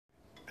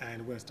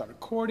And we're going to start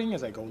recording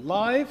as I go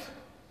live.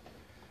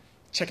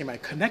 Checking my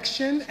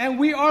connection, and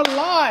we are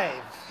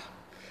live.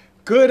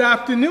 Good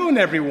afternoon,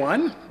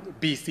 everyone.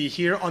 BC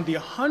here on the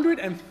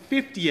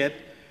 150th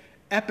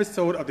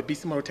episode of the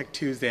BC Motor Tech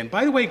Tuesday. And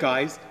by the way,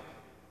 guys,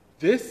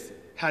 this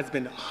has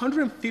been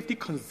 150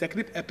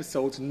 consecutive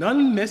episodes,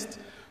 none missed,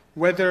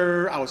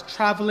 whether I was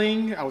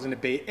traveling, I was in the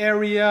Bay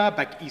Area,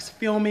 back east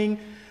filming,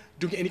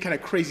 doing any kind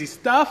of crazy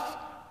stuff,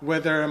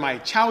 whether my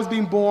child was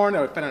being born,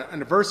 or an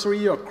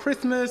anniversary, or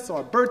Christmas,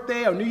 or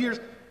birthday, or New Year's,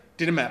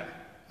 didn't matter.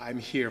 I'm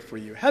here for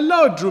you.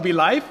 Hello, Drewby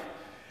Life.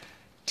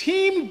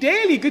 Team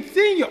Daily, good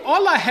seeing you.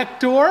 Hola,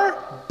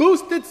 Hector.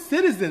 Boosted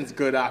Citizens,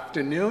 good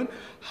afternoon.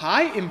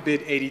 Hi,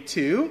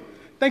 Invid82.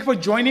 Thank you for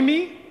joining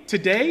me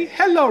today.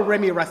 Hello,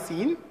 Remy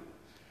Racine.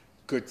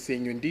 Good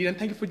seeing you indeed, and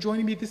thank you for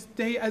joining me this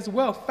day as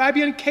well.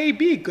 Fabian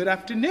KB, good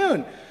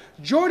afternoon.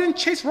 Jordan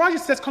Chase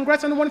Rogers says,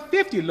 congrats on the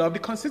 150. Love the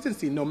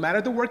consistency. No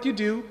matter the work you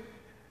do,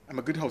 I'm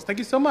a good host. Thank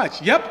you so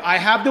much. Yep, I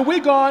have the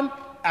wig on.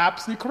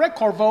 Absolutely correct,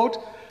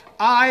 Corvote.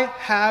 I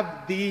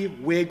have the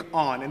wig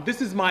on, and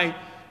this is my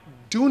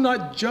do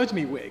not judge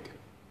me wig.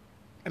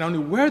 And I only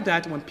wear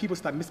that when people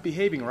start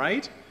misbehaving,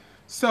 right?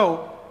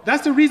 So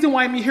that's the reason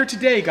why I'm here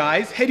today,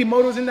 guys. Hedy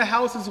Moto's in the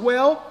house as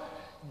well.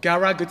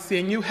 Gara, good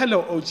seeing you.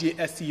 Hello,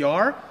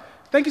 OGSCR.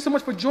 Thank you so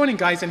much for joining,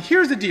 guys. And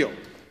here's the deal.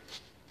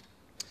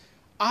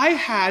 I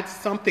had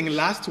something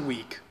last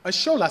week, a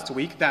show last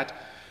week that,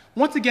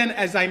 once again,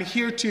 as I'm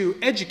here to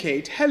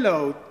educate,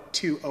 hello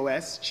to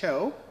OS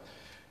Cho,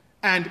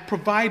 and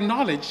provide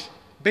knowledge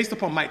based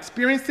upon my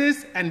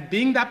experiences and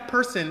being that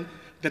person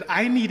that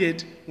I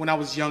needed when I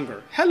was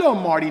younger. Hello,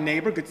 Marty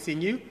Neighbor, good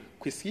seeing you.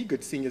 Quisky,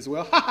 good seeing you as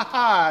well. Ha ha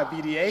ha,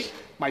 VDA.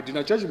 My do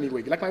not judge me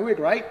wig. You like my wig,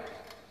 right?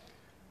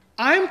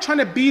 I'm trying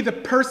to be the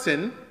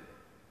person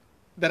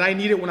that I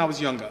needed when I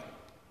was younger.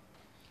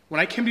 When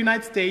I came to the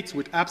United States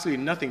with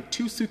absolutely nothing,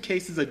 2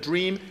 suitcases, a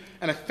dream,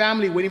 and a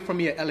family waiting for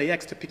me at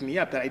LAX to pick me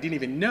up that I didn't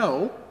even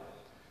know,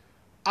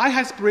 I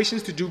had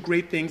aspirations to do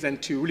great things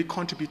and to really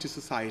contribute to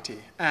society.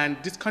 And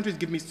this country has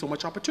given me so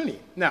much opportunity.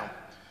 Now,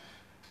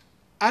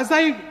 as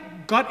I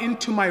got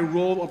into my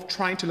role of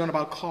trying to learn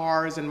about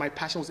cars and my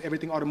passion was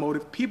everything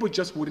automotive, people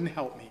just wouldn't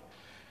help me.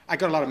 I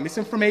got a lot of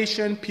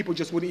misinformation. People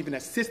just wouldn't even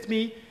assist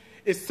me.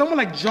 It's someone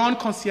like John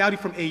Conciati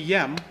from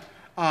AEM,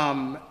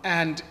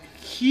 and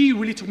he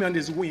really took me under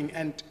his wing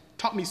and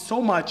taught me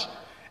so much,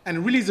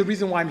 and really is the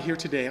reason why I'm here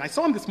today. And I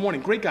saw him this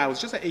morning, great guy. I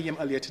was just at AEM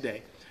earlier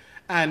today.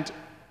 And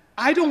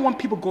I don't want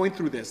people going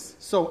through this.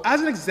 So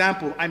as an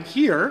example, I'm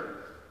here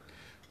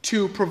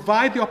to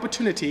provide the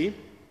opportunity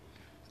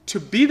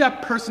to be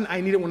that person I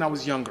needed when I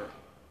was younger.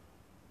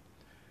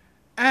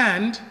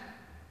 And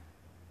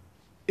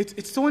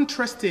it's so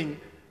interesting.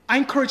 I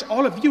encourage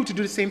all of you to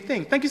do the same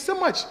thing. Thank you so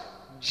much.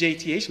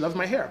 JTH loves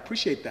my hair.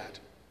 Appreciate that.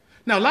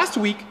 Now, last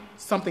week,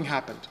 something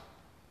happened.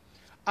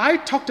 I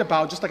talked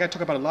about, just like I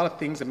talk about a lot of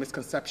things and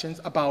misconceptions,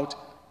 about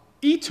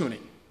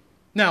e-tuning.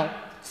 Now,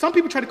 some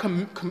people try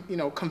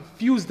to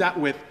confuse that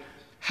with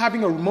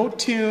having a remote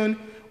tune,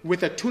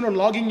 with a tuner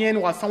logging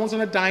in while someone's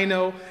on a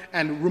dyno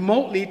and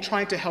remotely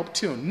trying to help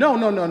tune. No.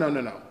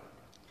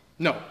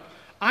 No.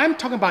 I'm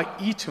talking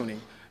about e-tuning.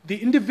 The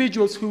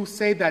individuals who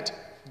say that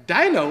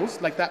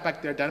dynos, like that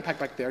back there, Dynapack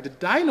back there, the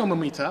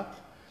dynamometer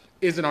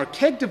is an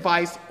archaic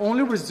device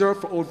only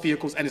reserved for old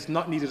vehicles and is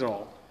not needed at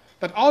all.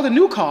 That all the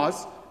new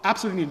cars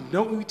absolutely need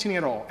no e-tuning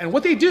at all. And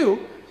what they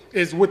do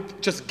is,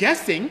 with just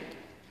guessing,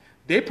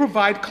 they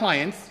provide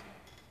clients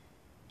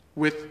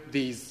with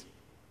these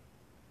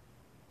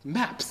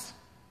maps,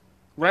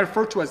 what I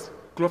refer to as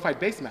glorified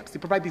base maps. They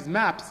provide these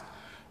maps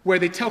where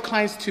they tell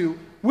clients to,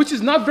 which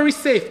is not very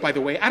safe, by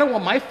the way. I don't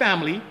want my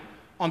family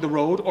on the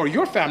road, or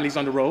your families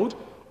on the road,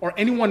 or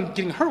anyone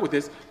getting hurt with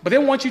this, but they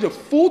want you to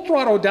full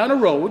throttle down the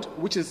road,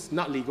 which is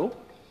not legal,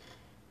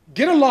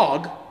 get a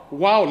log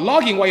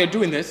while you're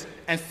doing this,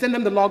 and send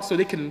them the log so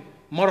they can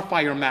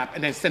modify your map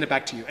and then send it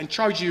back to you and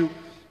charge you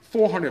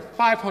 $400,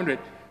 $500,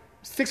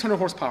 600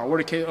 horsepower,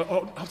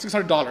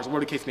 $600, where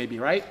the case may be,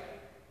 right?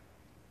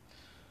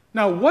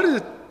 Now, what is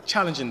the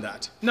challenge in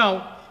that?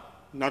 Now,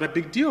 not a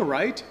big deal,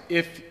 right?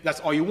 If that's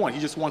all you want.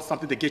 You just want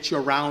something to get you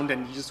around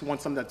and you just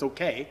want something that's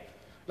okay,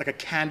 like a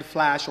canned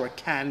flash or a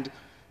canned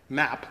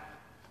map.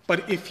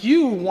 But if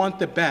you want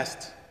the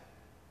best,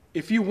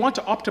 if you want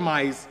to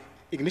optimize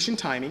ignition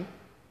timing,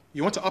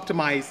 you want to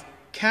optimize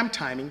cam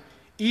timing,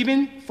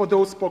 even for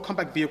those sport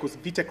compact vehicles,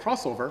 VTEC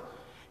crossover,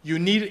 you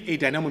need a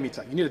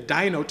dynamometer. You need a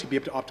dyno to be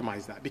able to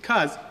optimize that.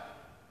 Because,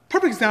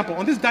 perfect example,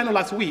 on this dyno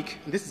last week,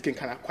 and this is getting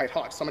quite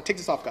hot, so I'm gonna take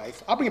this off,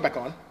 guys. I'll bring it back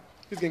on.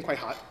 It's getting quite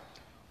hot.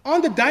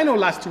 On the dyno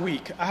last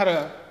week, I had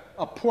a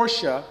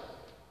Porsche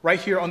right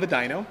here on the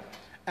dyno,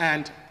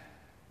 and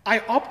I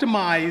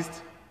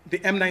optimized the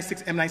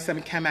M96,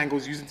 M97 cam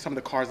angles using some of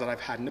the cars that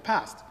I've had in the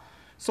past.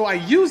 So I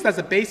used as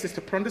a basis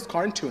to put on this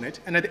car and tune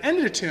it, and at the end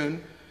of the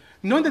tune,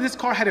 knowing that this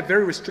car had a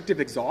very restrictive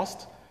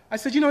exhaust, I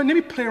said, let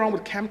me play around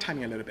with cam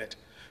timing a little bit.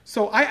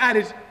 So I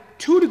added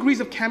 2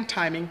 degrees of cam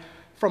timing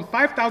from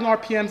 5,000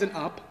 RPMs and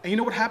up, and you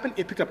know what happened?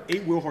 It picked up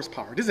 8 wheel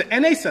horsepower. This is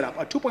an NA setup,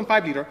 a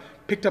 2.5 liter,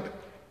 picked up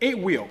 8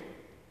 wheel.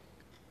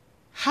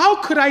 How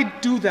could I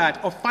do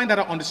that or find that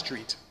out on the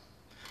street?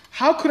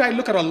 How could I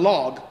look at a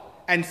log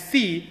and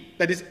see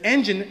that this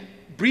engine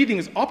breathing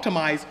is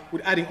optimized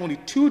with adding only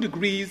 2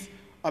 degrees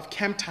of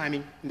cam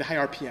timing in the high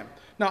RPM?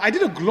 Now, I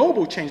did a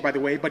global change, by the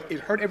way, but it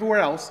hurt everywhere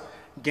else,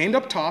 gained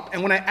up top,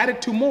 and when I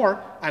added 2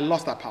 more, I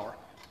lost that power.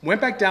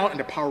 Went back down, and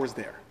the power was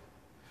there.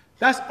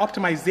 That's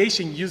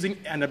optimization using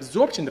an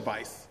absorption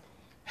device.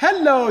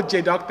 Hello,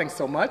 J-Doc, thanks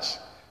so much.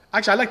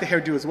 Actually, I like the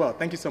hairdo as well.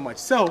 Thank you so much.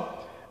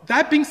 So,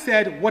 that being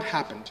said, what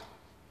happened?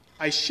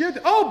 I shared,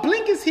 oh,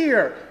 Blink is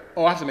here.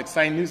 Oh, I have some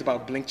exciting news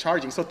about Blink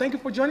charging. So thank you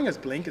for joining us,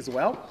 Blink, as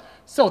well.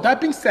 So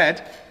that being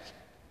said,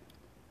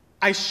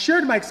 I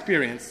shared my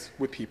experience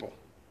with people.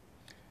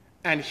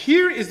 And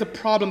here is the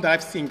problem that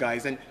I've seen,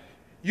 guys. And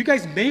you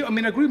guys may or may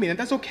not agree with me, and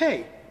that's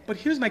okay. But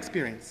here's my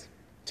experience.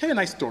 Tell you a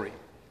nice story.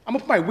 I'm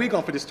gonna put my wig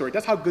on for this story.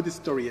 That's how good this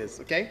story is,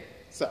 okay?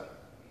 So,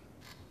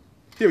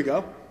 here we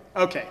go.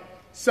 Okay,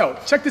 so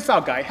check this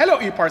out, guy. Hello,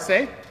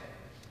 eParse.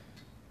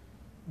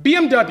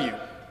 BMW,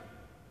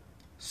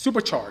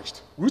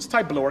 supercharged, roots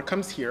type blower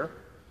comes here,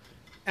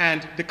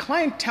 and the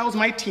client tells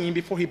my team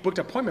before he booked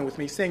an appointment with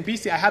me, saying,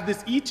 BC, I have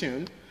this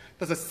e-tune,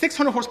 that's a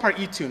 600 horsepower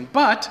e-tune,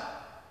 but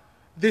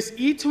this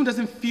e-tune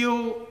doesn't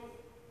feel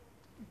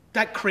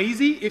that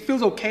crazy. It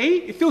feels okay,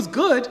 it feels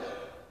good,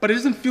 but it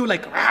doesn't feel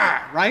like,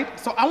 rah, right?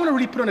 So I want to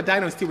really put on a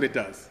dyno and see what it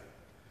does.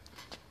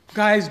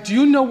 Guys, do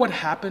you know what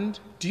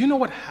happened? Do you know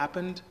what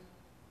happened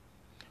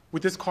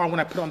with this car when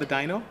I put on the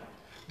dyno?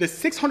 The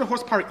 600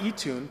 horsepower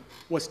e-tune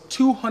was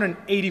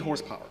 280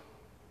 horsepower.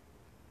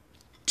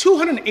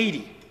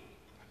 280.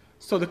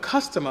 So the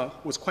customer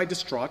was quite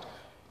distraught.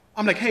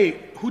 I'm like,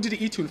 hey, who did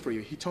the e-tune for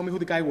you? He told me who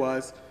the guy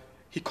was.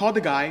 He called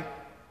the guy.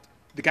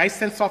 The guy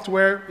sent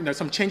software,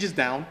 some changes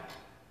down,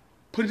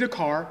 put it in the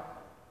car.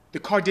 The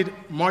car did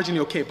marginally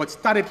okay, but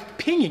started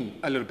pinging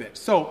a little bit.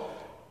 So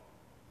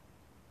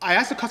I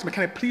asked the customer,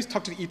 can I please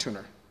talk to the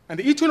e-tuner? And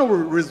the e-tuner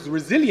was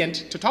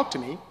resilient to talk to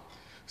me.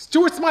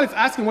 Stuart Smile is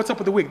asking what's up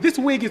with the wig. This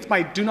wig is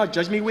my do not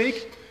judge me wig,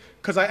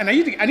 because I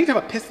need to have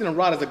a piston and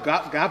rod as a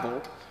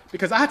gavel,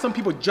 because I had some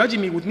people judging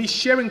me with me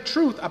sharing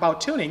truth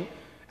about tuning,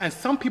 and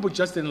some people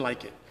just didn't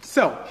like it.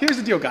 So here's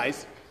the deal,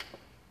 guys.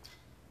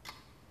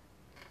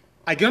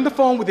 I get on the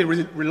phone with a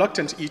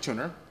reluctant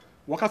e-tuner,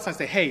 walk outside and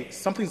say, hey,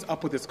 something's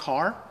up with this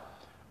car.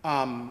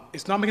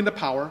 It's not making the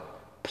power.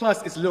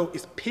 Plus,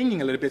 it's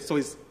pinging a little bit, so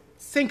his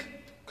sync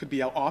could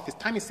be off. His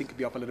timing sync could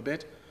be off a little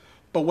bit.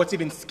 But what's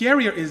even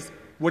scarier is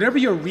whatever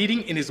you're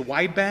reading in his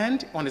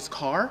wideband on his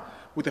car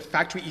with the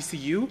factory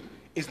ECU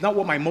is not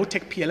what my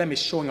Motec PLM is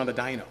showing on the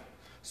dyno.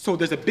 So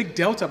there's a big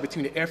delta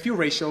between the air-fuel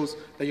ratios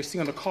that you're seeing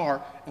on the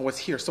car and what's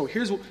here. So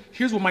here's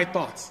what my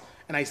thoughts.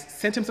 And I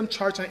sent him some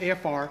charts on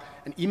AFR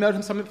and emailed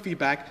him some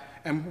feedback.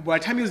 And by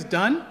the time he was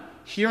done,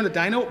 here on the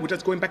dyno, we're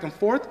just going back and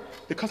forth,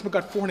 the customer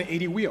got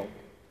 480 wheel.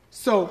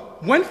 So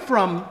went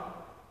from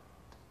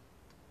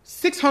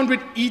 600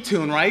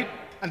 e-tune, right?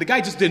 And the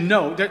guy just didn't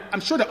know. I'm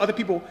sure there are other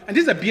people, and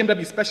this is a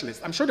BMW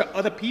specialist, I'm sure there are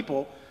other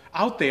people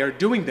out there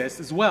doing this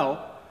as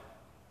well.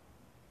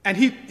 And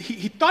he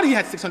thought he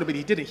had 600, but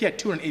he didn't. He had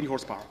 280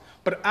 horsepower.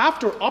 But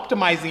after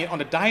optimizing it on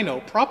the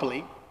dyno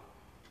properly,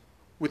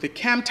 with the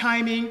cam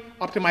timing,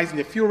 optimizing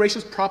the fuel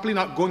ratios properly,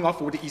 not going off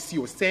of what the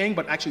ECU was saying,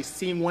 but actually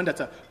seeing one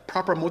that's a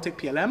proper Motec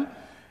PLM,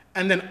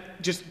 and then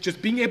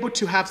just being able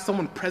to have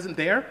someone present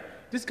there,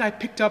 this guy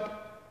picked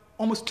up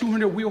almost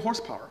 200 wheel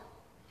horsepower.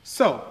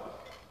 So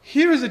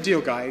here's the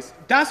deal, guys.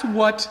 That's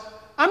what,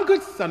 I'm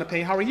good,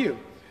 Sanape, how are you?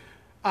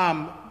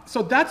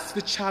 So that's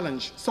the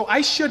challenge. So I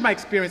shared my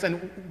experience,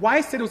 and why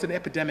I said it was an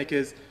epidemic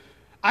is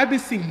I've been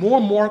seeing more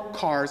and more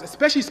cars,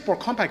 especially sport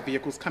compact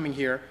vehicles, coming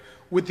here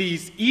with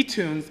these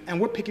e-tunes, and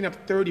we're picking up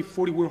 30,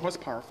 40 wheel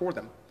horsepower for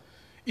them.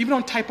 Even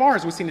on Type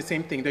Rs, we're seeing the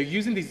same thing. They're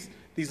using these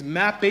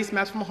base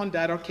maps from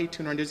Honda or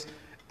K-Tuner, and just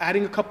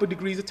adding a couple of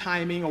degrees of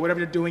timing or whatever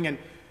they're doing,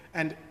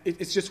 and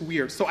it's just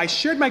weird. So I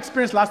shared my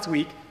experience last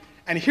week,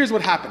 and here's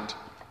what happened.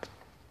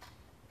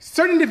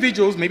 Certain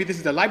individuals, maybe this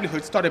is their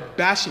livelihood, started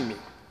bashing me.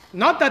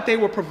 Not that they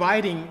were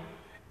providing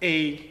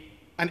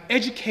an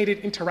educated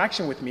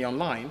interaction with me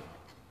online.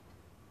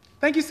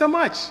 Thank you so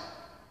much.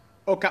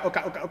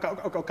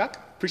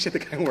 Appreciate the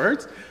kind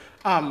words.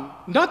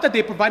 Not that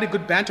they provided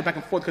good banter back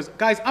and forth, because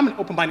guys, I'm an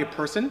open-minded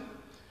person,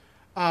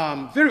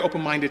 very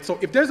open-minded. So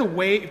if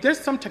there's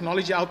some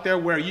technology out there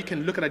where you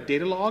can look at a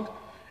data log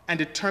and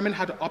determine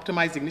how to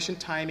optimize ignition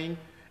timing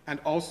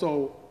and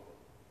also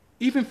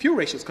even fuel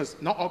ratios, because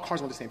not all cars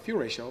want the same fuel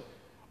ratio,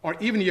 or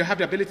even you have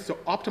the ability to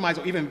optimize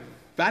or even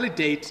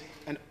validate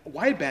a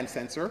wideband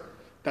sensor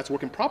that's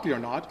working properly or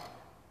not,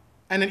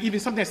 and then even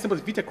something as simple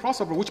as VTEC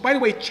crossover, which by the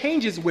way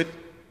changes with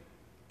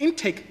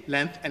intake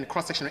length and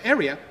cross-sectional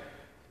area,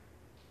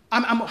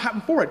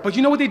 I'm for it. But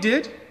you know what they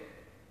did?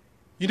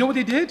 You know what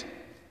they did?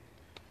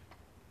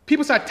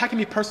 People started attacking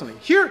me personally.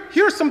 Here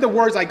are some of the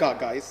words I got,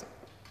 guys,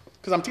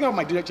 because I'm thinking about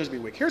my Do Not Judge Me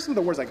week. Here's some of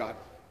the words I got.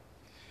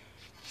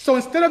 So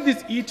instead of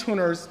these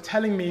e-tuners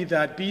telling me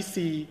that,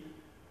 BC,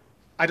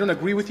 I don't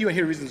agree with you and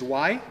here are reasons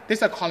why, they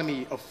start calling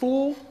me a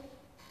fool,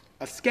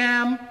 a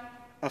scam,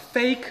 a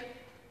fake,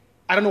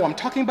 I don't know what I'm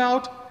talking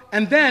about,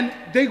 And then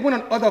they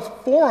went on other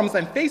forums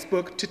on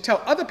Facebook to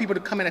tell other people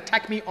to come and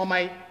attack me on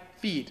my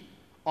feed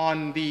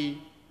on the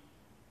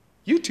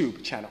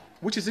YouTube channel,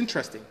 which is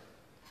interesting.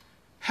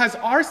 Has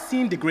our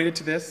scene degraded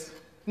to this?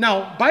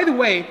 Now, by the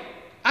way,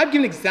 I've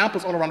given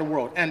examples all around the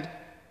world, and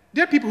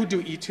there are people who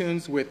do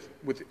eTunes with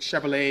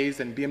Chevrolets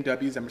and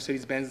BMWs and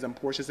Mercedes-Benzes and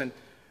Porsches, and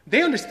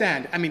they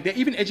understand. I mean, they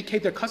even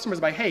educate their customers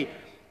by, hey,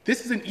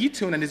 this is an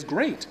eTune and it's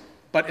great,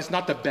 but it's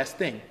not the best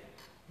thing.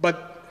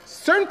 But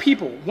certain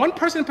people, one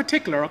person in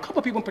particular, a couple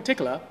of people in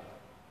particular,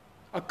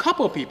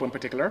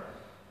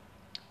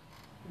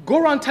 go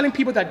around telling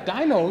people that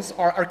dynos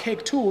are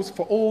archaic tools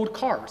for old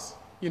cars,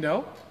 you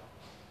know?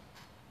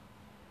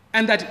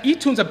 And that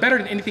eTunes are better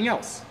than anything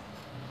else.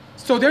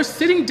 So they're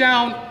sitting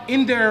down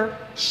in their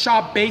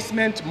shop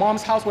basement,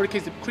 mom's house, whatever the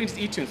case, creating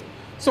these eTunes.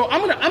 So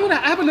I'm gonna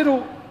have a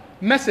little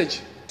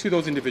message to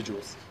those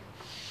individuals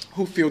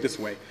who feel this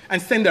way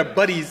and send their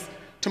buddies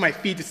to my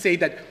feed to say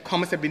that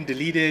comments have been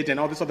deleted and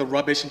all this other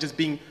rubbish and just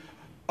being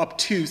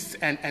obtuse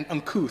and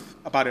uncouth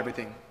about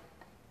everything.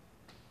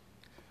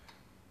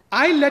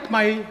 I let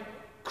my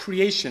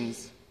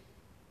creations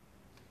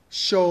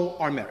show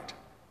our merit.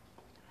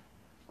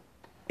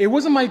 It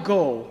wasn't my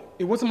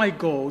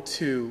goal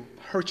to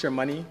hurt your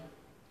money.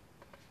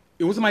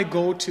 It wasn't my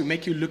goal to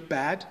make you look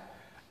bad.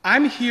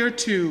 I'm here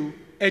to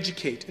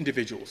educate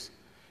individuals,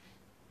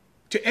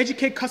 to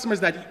educate customers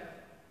that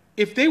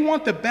if they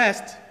want the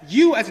best,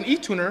 you as an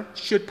eTuner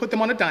should put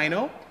them on a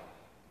dyno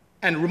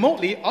and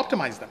remotely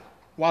optimize them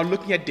while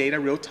looking at data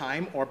real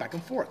time or back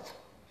and forth.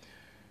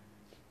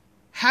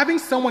 Having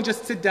someone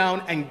just sit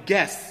down and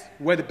guess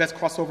where the best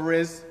crossover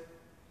is,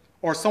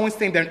 or someone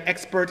saying they're an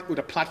expert with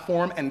a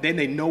platform and then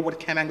they know what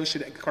cam angle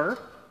should occur,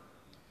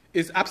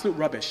 is absolute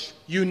rubbish.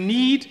 You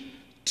need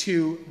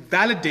to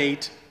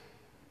validate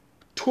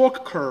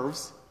torque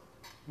curves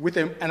with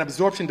an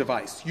absorption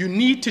device. You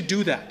need to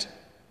do that,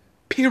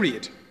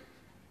 period.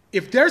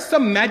 If there's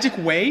some magic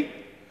way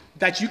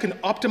that you can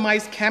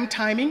optimize cam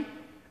timing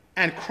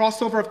and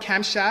crossover of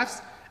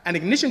camshafts and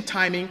ignition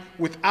timing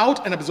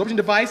without an absorption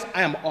device,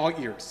 I am all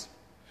ears.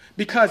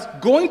 Because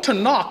going to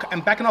knock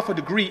and backing off a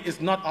degree is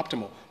not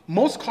optimal.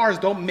 Most cars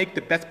don't make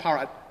the best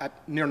power at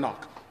near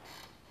knock.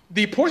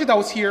 The Porsche that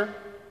was here,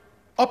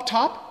 up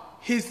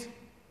top, his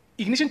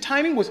ignition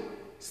timing was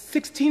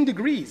 16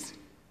 degrees.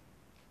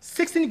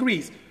 16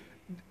 degrees.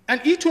 An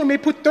eTuner may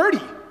put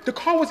 30. The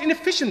car was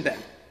inefficient then.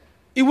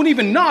 It wouldn't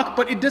even knock,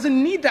 but it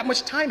doesn't need that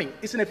much timing.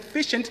 It's an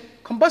efficient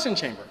combustion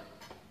chamber.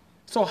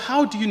 So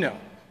how do you know?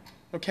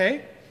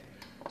 Okay?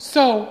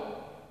 So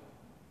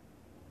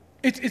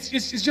it's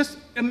just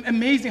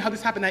amazing how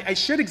this happened. I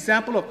shared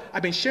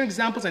I've been sharing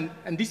examples,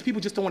 and these people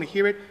just don't want to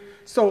hear it.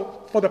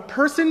 So for the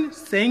person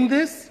saying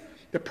this,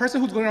 the person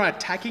who's going around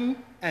attacking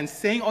and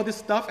saying all this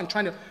stuff and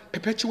trying to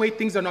perpetuate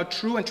things that are not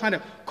true and trying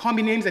to call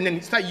me names and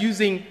then start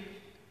using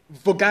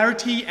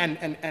vulgarity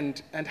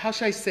and how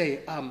should I say,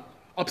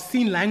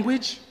 obscene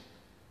language,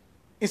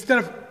 instead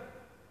of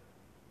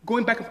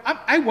going back and forth.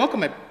 I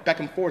welcome a back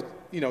and forth,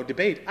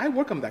 debate. I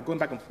welcome that, going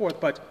back and forth,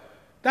 but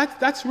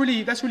that's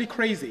really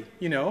crazy,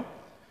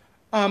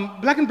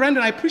 Black and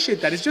Brandon, I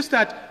appreciate that. It's just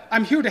that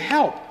I'm here to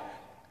help.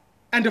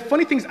 And the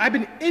funny thing is, I've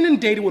been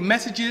inundated with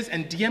messages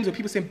and DMs with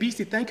people saying,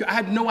 BC, thank you. I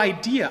had no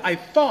idea. I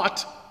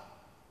thought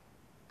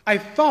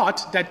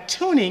that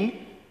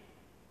tuning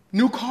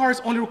new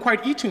cars only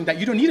required eTuning, that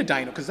you don't need a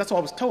dyno, because that's what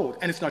I was told,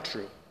 and it's not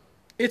true.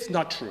 It's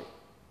not true.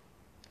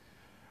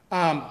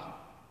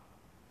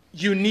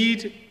 You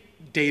need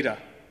data,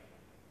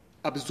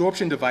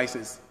 absorption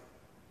devices.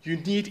 You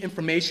need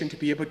information to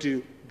be able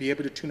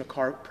to tune a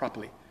car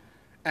properly.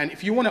 And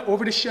if you want to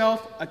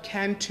over-the-shelf, a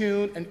CAN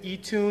tune, an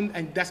eTune,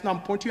 and that's not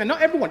important to you, and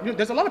not everyone,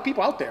 there's a lot of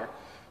people out there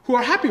who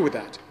are happy with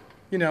that,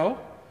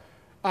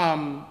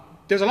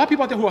 There's a lot of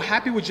people out there who are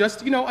happy with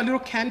just, a little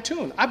CAN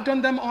tune. I've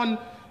done them on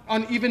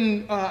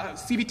even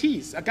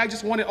CVTs. A guy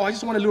just wanted, I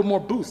just want a little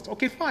more boost.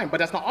 Okay, fine, but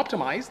that's not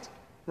optimized,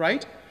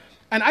 right?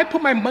 And I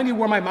put my money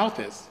where my mouth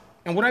is.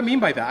 And what I mean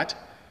by that,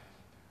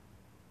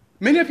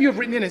 many of you have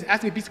written in and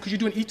asked me, BC, could you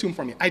do an eTune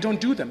for me? I don't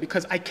do them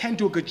because I can't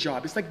do a good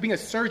job. It's like being a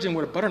surgeon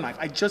with a butter knife.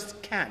 I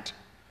just can't.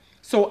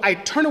 So I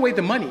turn away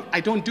the money. I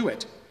don't do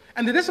it.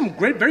 And there's some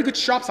great, very good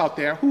shops out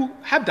there who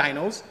have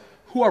dynos,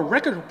 who are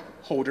record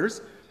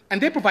holders, and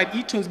they provide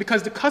eTunes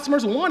because the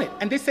customers want it.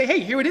 And they say,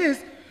 hey, here it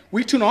is.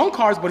 We tune our own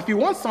cars, but if you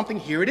want something,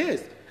 here it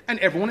is. And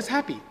everyone is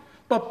happy.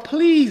 But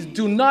please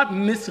do not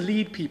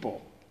mislead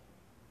people.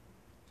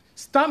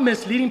 Stop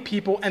misleading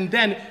people, and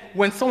then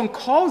when someone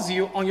calls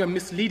you on your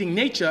misleading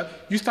nature,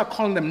 you start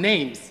calling them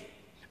names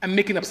and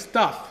making up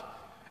stuff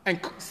and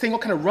saying all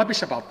kind of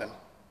rubbish about them.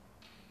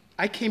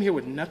 I came here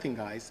with nothing,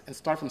 guys, and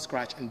started from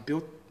scratch and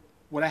built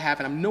what I have,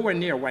 and I'm nowhere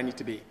near where I need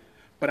to be.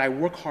 But I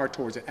work hard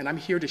towards it, and I'm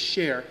here to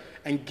share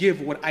and give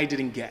what I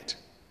didn't get.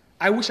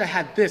 I wish I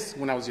had this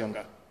when I was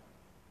younger.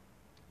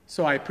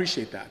 So I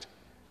appreciate that.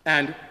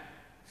 And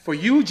for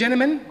you,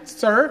 gentlemen,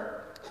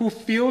 sir, who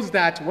feels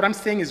that what I'm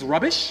saying is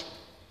rubbish,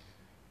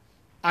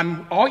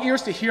 I'm all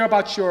ears to hear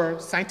about your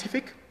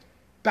scientific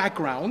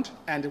background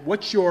and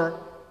what your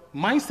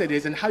mindset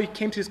is and how you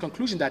came to this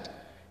conclusion that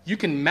you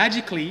can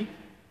magically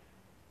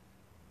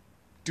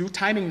do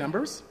timing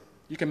numbers.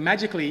 You can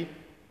magically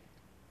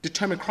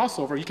determine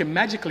crossover. You can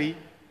magically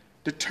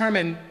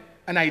determine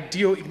an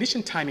ideal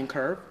ignition timing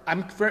curve.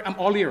 I'm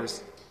all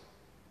ears.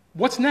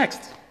 What's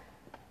next?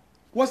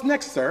 What's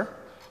next, sir?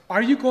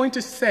 Are you going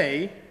to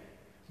say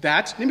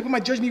that, let me put my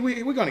Judge Me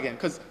wig on again,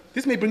 because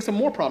this may bring some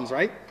more problems,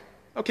 right?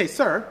 Okay,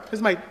 sir,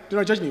 here's my Do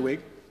Not Judge Me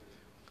wig.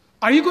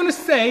 Are you going to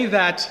say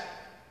that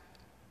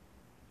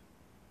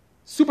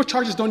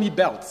superchargers don't need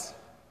belts?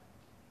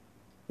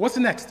 What's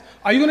the next?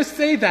 Are you going to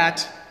say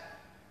that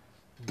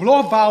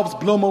blow-off valves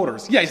blow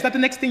motors? Yeah, is that the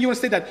next thing you want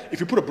to say, that if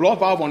you put a blow-off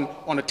valve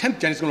on a 10th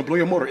gen, it's going to blow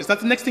your motor? Is that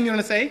the next thing you're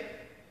going to say?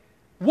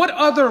 What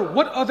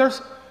other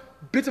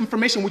bits of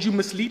information would you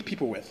mislead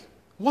people with?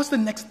 What's the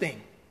next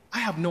thing? I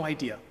have no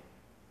idea.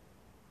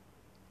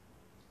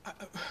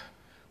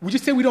 Would you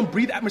say we don't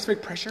breathe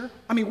atmospheric pressure?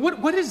 I mean,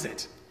 what is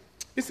it?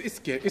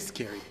 It's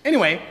scary.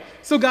 Anyway,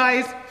 so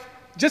guys,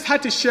 just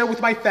had to share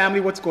with my family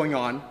what's going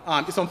on.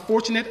 It's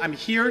unfortunate. I'm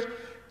here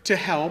to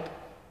help.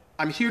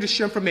 I'm here to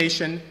share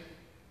information.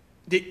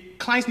 The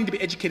clients need to be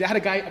educated. I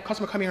had a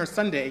customer coming here on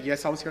Sunday.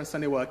 Yes, I was here on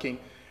Sunday working.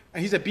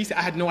 And he said, BC,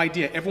 I had no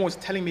idea. Everyone was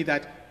telling me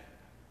that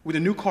with a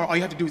new car, all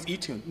you have to do is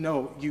e-tune.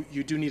 No,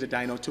 you do need a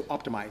dyno to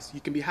optimize.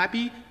 You can be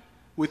happy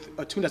with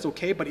a tune that's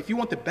okay, but if you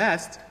want the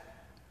best,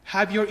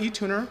 have your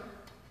e-tuner,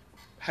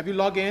 have you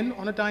log in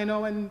on a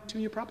dyno and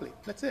tune you properly.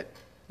 That's it,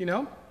 you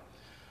know?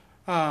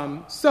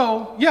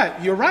 So,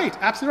 yeah, you're right,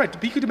 absolutely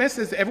right. BQ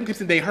Domestic says everyone keeps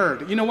saying they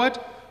heard. You know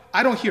what?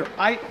 I don't hear.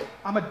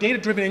 I'm a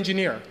data-driven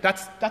engineer.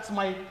 That's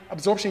my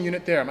absorption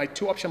unit there, my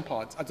two absorption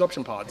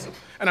pods.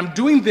 And I'm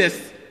doing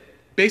this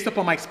based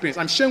upon my experience.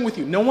 I'm sharing with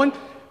you. No one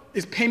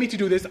is paying me to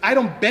do this. I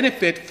don't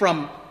benefit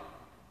from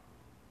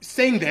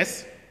saying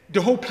this.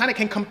 The whole planet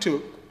can come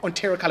to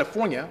Ontario,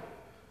 California.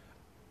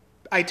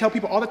 I tell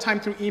people all the time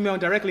through email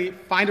and directly,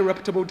 find a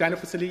reputable dyno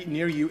facility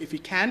near you. If you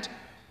can't,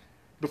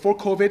 before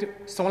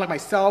COVID, someone like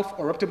myself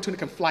or a reputable tuner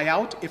can fly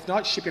out. If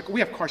not, we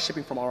have car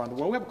shipping from all around the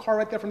world. We have a car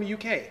right there from the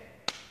UK.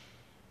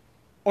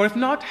 Or if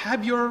not,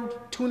 have your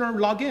tuner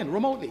log in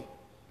remotely.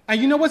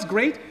 And you know what's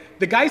great?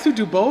 The guys who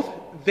do both,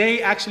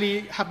 they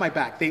actually have my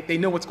back. They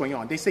know what's going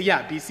on. They say,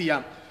 yeah,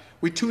 BC,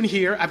 we tune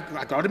here. I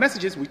got all the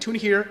messages. We tune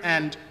here,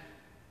 and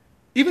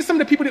even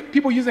some of the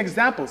people using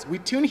examples, we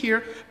tune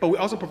here, but we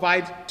also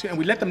provide, and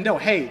we let them know,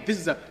 hey,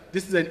 this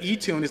is an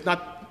e-tune. It's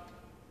not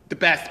the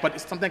best, but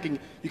it's something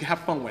you can have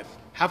fun with.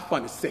 Have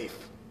fun. It's safe.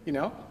 You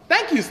know?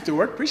 Thank you,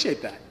 Stuart.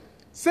 Appreciate that.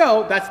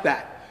 So that's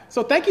that.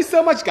 So thank you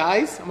so much,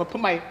 guys. I'm gonna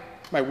put my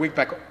wig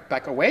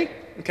back away.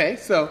 Okay.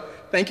 So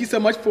thank you so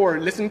much for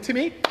listening to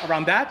me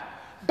around that.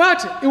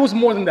 But it was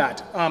more than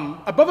that.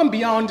 Above and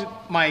beyond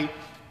my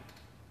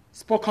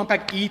Sport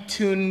Compact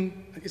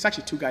e-tune, it's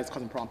actually two guys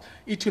causing problems.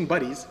 E-tune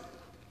buddies.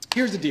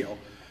 Here's the deal.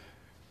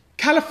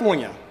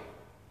 California,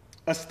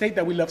 a state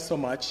that we love so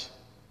much,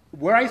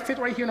 where I sit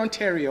right here in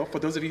Ontario, for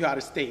those of you who are out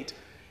of state,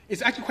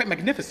 is actually quite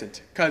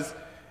magnificent, because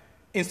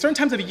in certain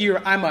times of the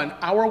year, I'm an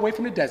hour away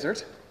from the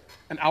desert,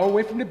 an hour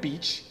away from the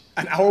beach,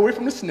 an hour away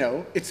from the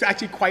snow. It's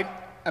actually quite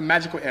a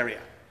magical area.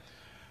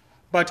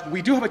 But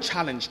we do have a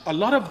challenge. A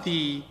lot of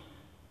the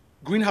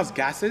greenhouse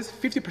gases,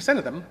 50%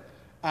 of them,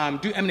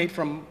 do emanate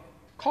from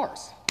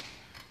cars.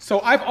 So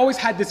I've always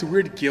had this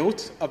weird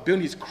guilt of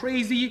building these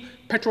crazy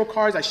petrol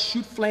cars that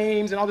shoot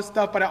flames and all this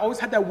stuff, but I always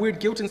had that weird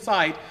guilt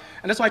inside,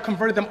 and that's why I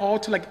converted them all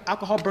to like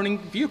alcohol-burning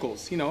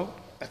vehicles, you know,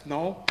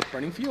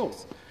 ethanol-burning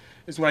fuels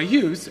is what I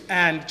use,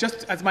 and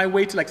just as my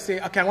way to like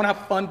say, okay, I want to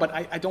have fun, but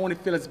I don't want to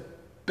feel as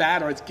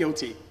bad or as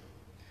guilty.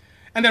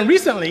 And then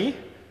recently,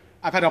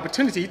 I've had the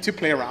opportunity to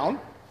play around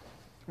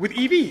with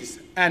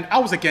EVs, and I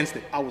was against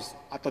it. I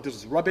thought this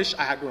was rubbish.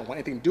 I didn't want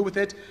anything to do with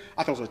it.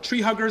 I thought it was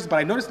tree huggers, but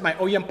I noticed my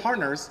OEM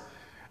partners,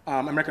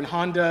 American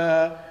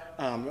Honda,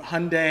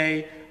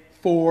 Hyundai,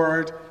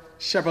 Ford,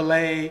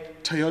 Chevrolet,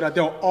 Toyota,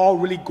 they're all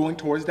really going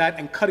towards that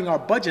and cutting our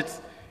budgets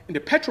in the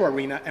petrol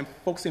arena and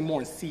focusing more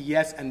on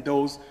CES and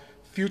those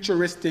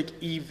futuristic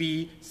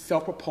EV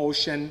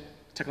self-propulsion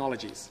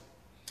technologies.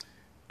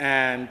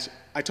 And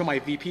I told my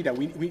VP that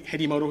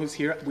Hedimoto, who's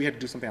here, we had to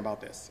do something about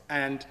this.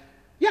 And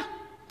yeah,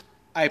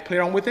 I played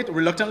around with it.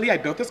 Reluctantly, I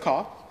built this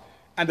car.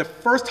 And the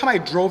first time I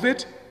drove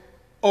it,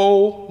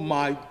 oh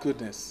my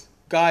goodness.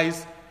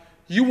 Guys,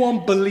 you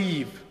won't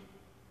believe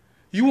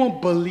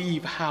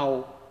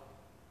how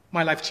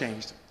my life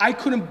changed. I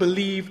couldn't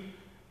believe,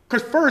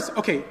 because first,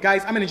 okay,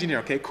 guys, I'm an engineer,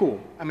 okay, cool,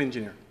 I'm an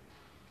engineer.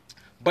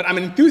 But I'm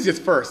an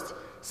enthusiast first.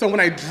 So when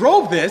I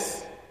drove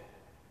this,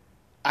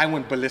 I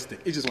went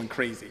ballistic. It just went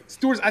crazy.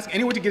 Stuart's asking,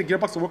 any way to get a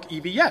gearbox to work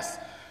EV? Yes.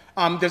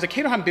 There's a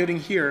Caterham I'm building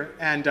here,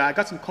 and I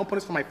got some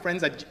components from my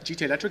friends at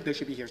GT Electric. They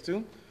should be here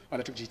soon,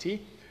 Electric GT.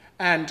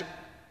 And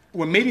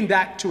we're mating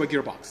that to a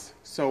gearbox.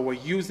 So we're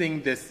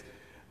using this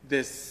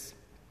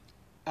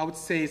I would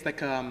say it's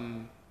like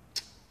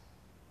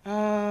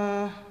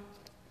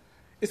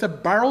it's a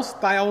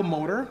barrel-style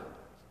motor,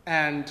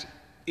 and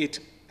it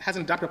has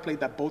an adapter plate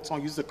that bolts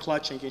on, uses a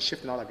clutch, and you can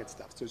shift and all that good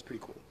stuff. So it's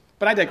pretty cool.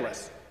 But I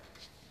digress.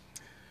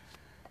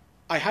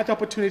 I had the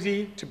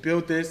opportunity to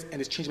build this,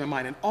 and it's changed my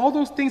mind. And all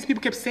those things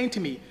people kept saying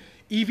to me,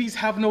 EVs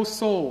have no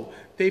soul.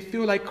 They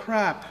feel like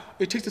crap.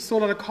 It takes the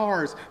soul out of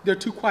cars. They're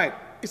too quiet.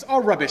 It's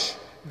all rubbish.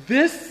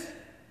 This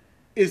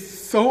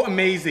is so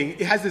amazing.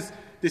 It has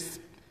this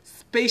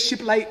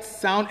spaceship-like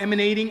sound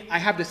emanating. I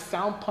have the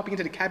sound pumping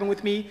into the cabin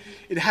with me.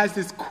 It has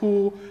this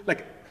cool,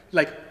 like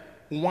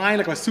whine,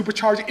 like a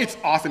supercharger. It's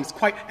awesome. It's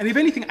quite, and if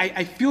anything,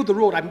 I feel the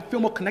road. I feel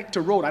more connected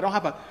to road. I don't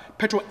have a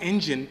petrol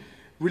engine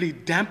really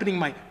dampening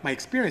my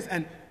experience.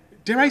 And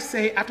dare I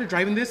say, after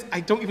driving this,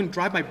 I don't even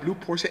drive my blue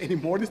Porsche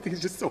anymore. This thing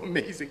is just so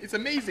amazing. It's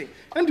amazing.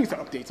 And I'm doing some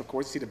updates, of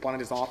course. You see the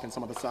bonnet is off and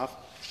some other stuff.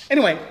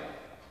 Anyway,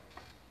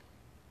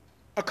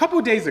 a couple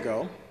of days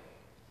ago,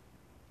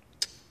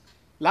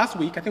 last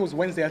week, I think it was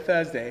Wednesday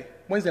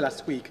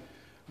last week,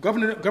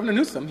 Governor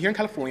Newsom here in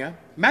California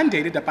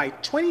mandated that by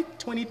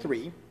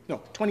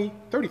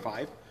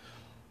 2035,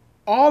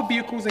 all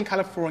vehicles in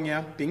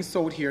California being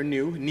sold here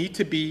new need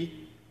to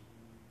be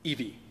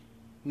EV,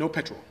 no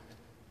petrol.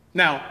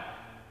 Now,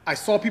 I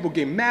saw people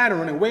get mad and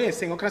run away and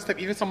saying all kinds of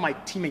stuff, even some of my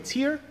teammates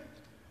here.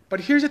 But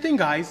here's the thing,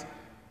 guys.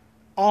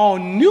 All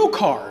new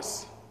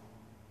cars.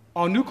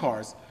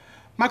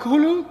 My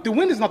Kahulu, the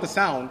wind is not the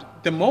sound.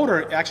 The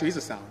motor actually is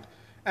the sound.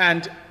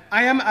 And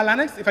I am a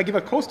Lennox. If I give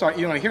a co-start,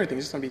 you don't want to hear anything.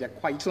 It's just going to be that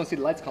quiet. You just want to see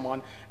the lights come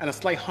on and a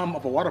slight hum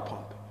of a water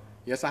pump.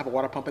 Yes, I have a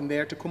water pump in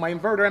there to cool my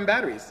inverter and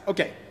batteries.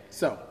 Okay,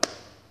 so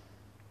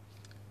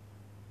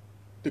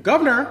the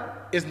governor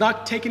is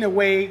not taking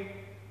away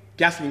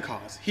gasoline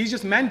cars. He's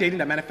just mandating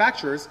that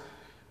manufacturers,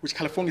 which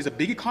California is a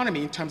big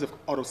economy in terms of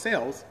auto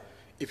sales,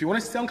 if you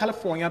want to sell in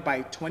California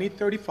by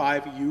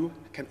 2035, you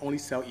can only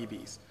sell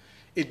EVs.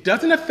 It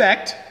doesn't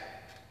affect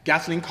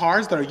gasoline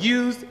cars that are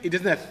used. It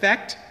doesn't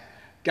affect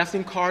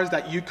gasoline cars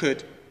that you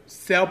could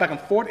sell back and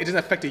forth. It doesn't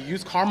affect the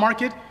used car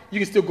market. You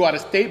can still go out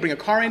of state, bring a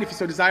car in if you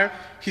so desire.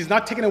 He's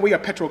not taking away your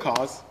petrol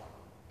cars.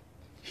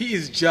 He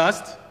is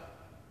just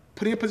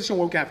putting a position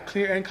where we can have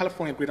clear air in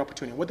California, a great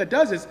opportunity. What that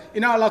does is it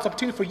now allows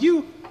opportunity for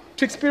you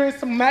to experience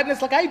some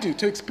madness like I do,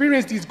 to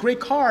experience these great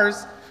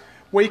cars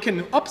where you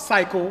can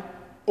upcycle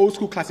old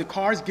school classic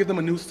cars, give them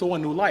a new soul, a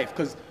new life.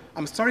 Because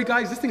I'm sorry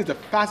guys, this thing is the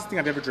fastest thing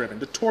I've ever driven.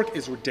 The torque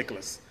is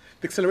ridiculous.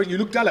 The acceleration, you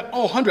look down like,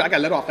 oh, 100, I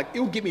got let off. Like, it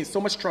will get me in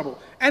so much trouble.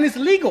 And it's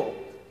legal.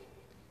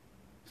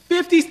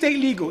 50 state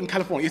legal in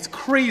California. It's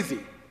crazy.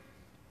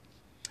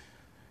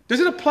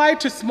 Does it apply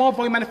to small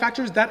volume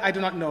manufacturers? That I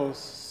do not know,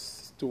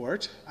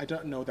 Stuart. I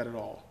don't know that at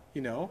all,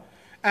 you know.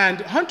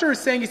 And Hunter is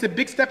saying it's a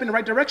big step in the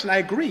right direction. I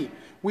agree.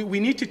 We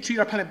need to treat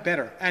our planet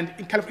better. And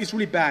in California, it's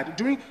really bad.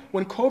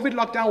 When COVID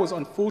lockdown was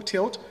on full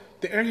tilt,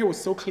 the air here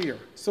was so clear,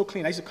 so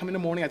clean. I used to come in the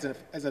morning as an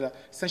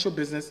essential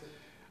business.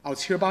 I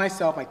was here by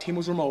myself, my team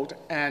was remote,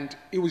 and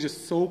it was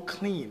just so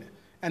clean.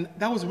 And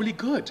that was really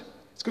good.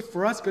 It's good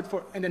for us,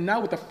 and then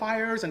now with the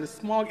fires and the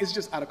smog, it's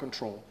just out of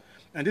control.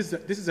 And this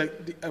is a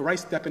right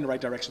step in the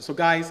right direction. So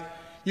guys,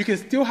 you can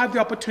still have the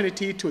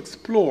opportunity to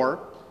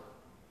explore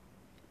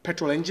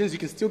petrol engines. You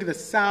can still get the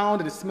sound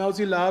and the smells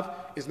you love.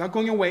 It's not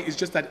going away. It's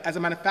just that as a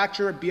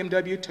manufacturer,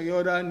 BMW,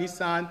 Toyota,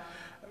 Nissan,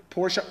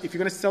 Porsche, if you're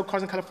going to sell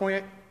cars in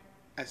California,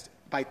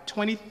 by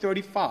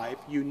 2035,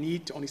 you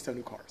need to only sell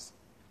new cars.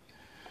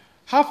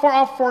 How far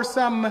out for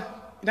some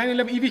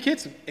 911 EV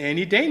kits?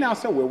 Any day now,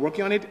 so we're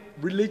working on it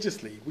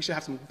religiously. We should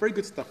have some very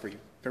good stuff for you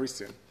very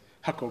soon.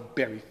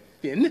 Huckleberry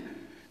Finn.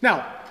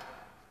 Now,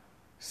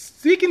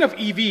 speaking of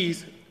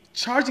EVs,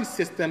 charging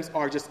systems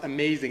are just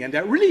amazing, and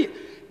they're really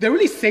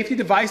safety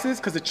devices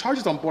because the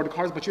charger's on board the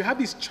cars, but you have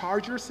these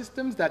charger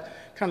systems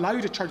that can allow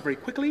you to charge very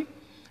quickly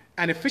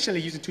and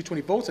efficiently using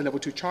 220 volts, a level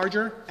 2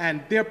 charger,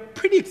 and they're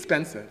pretty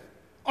expensive.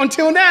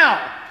 Until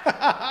now!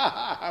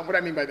 What do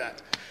I mean by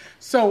that?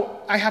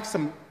 So I have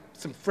some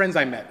friends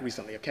I met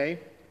recently, okay?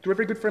 Through a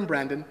very good friend,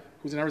 Brandon,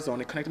 who's in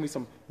Arizona, connected me with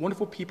some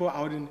wonderful people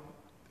out in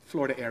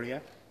Florida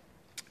area.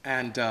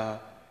 And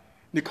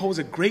Nicole's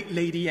a great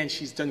lady, and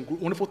she's done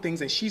wonderful things,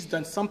 and she's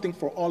done something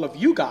for all of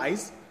you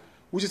guys,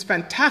 which is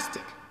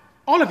fantastic.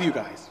 All of you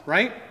guys,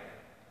 right?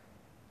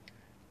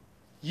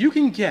 You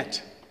can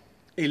get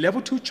a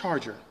level 2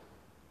 charger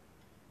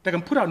that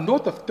can put out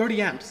north of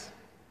 30 amps,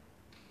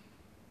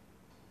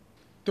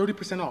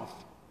 30% off.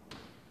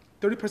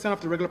 30% off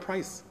the regular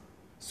price.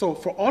 So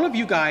for all of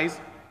you guys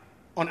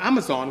on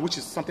Amazon, which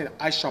is something that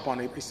I shop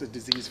on, it's a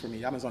disease for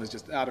me. Amazon is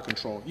just out of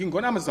control. You can go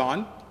on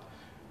Amazon,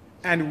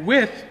 and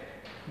with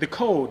the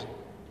code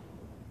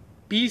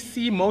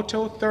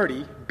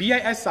BCMOTO30,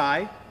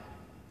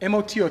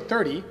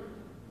 BISIMOTO30,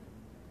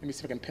 let me see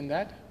if I can pin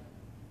that.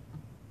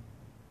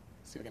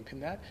 See if I can pin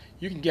that.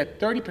 You can get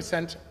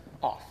 30%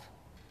 off.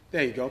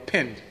 There you go,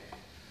 pinned.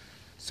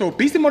 So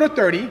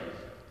BCMOTO30,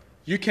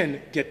 you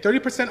can get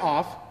 30%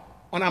 off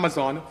on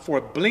Amazon for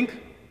a Blink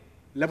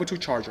level 2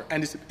 charger.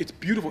 And it's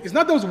beautiful. It's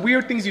not those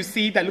weird things you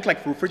see that look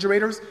like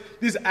refrigerators.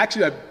 This is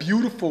actually a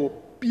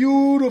beautiful,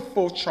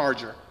 beautiful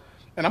charger.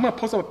 And I'm going to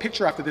post up a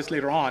picture after this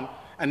later on.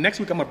 And next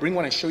week I'm going to bring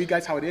one and show you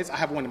guys how it is. I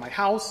have one in my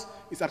house.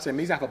 It's absolutely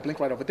amazing. I have a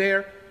Blink right over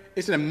there.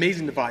 It's an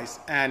amazing device.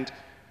 And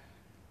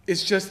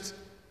it's just,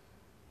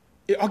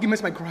 it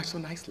augments my garage so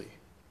nicely.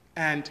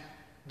 And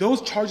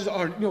those chargers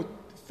are,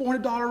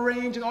 $400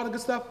 range and all the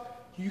good stuff.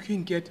 You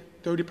can get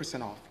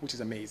 30% off, which is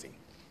amazing.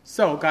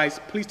 So guys,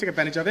 please take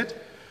advantage of it.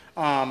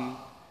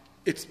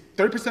 It's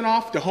 30%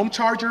 off, the home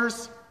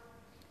chargers,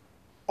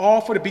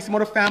 all for the BC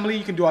Moto family.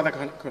 You can do all that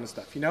kind of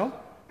stuff, you know?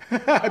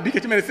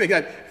 BK 2 Minutes saying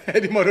that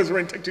Eddie Moto's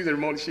wearing Tech Tuesday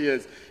remote. She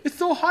is. It's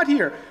so hot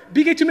here.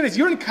 BK 2 Minutes,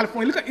 you're in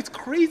California. Look, it's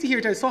crazy here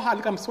today. It's so hot.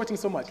 Look, I'm sweating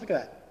so much. Look at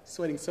that.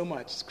 Sweating so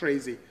much. It's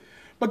crazy.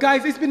 But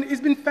guys, it's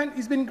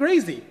been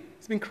crazy.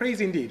 It's been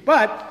crazy indeed.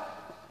 But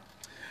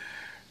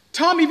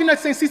Tom, even not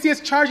saying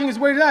CCS charging is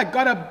where it's at.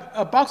 Got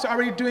a box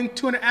already doing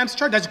 200 amps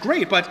charge. That's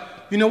great.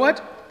 But you know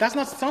what? That's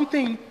not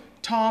something,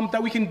 Tom,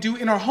 that we can do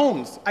in our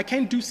homes. I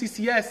can't do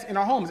CCS in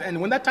our homes. And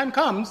when that time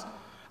comes,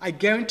 I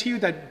guarantee you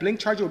that Blink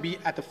Charger will be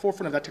at the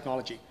forefront of that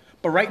technology.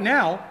 But right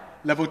now,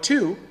 level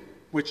 2,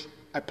 which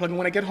I plug in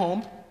when I get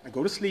home, I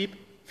go to sleep,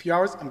 a few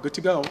hours, I'm good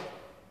to go.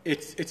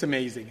 It's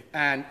amazing,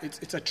 and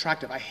it's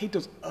attractive. I hate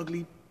those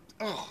ugly,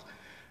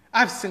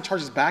 I've sent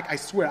chargers back, I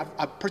swear.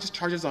 I've purchased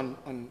chargers on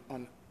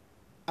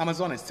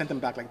Amazon and sent them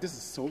back. Like, this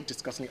is so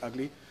disgustingly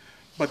ugly.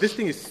 But this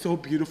thing is so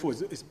beautiful.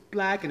 It's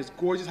black and it's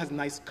gorgeous, has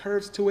nice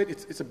curves to it.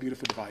 It's a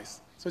beautiful device.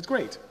 So it's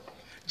great.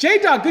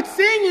 J-Dog, good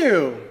seeing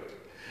you.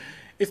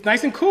 It's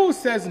nice and cool,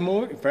 says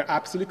Mo.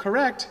 Absolutely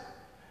correct.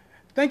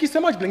 Thank you so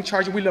much, Blink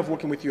Charger. We love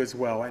working with you as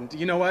well. And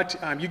you know what?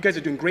 You guys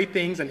are doing great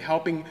things and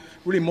helping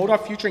really mold our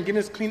future and giving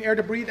us clean air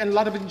to breathe and a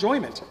lot of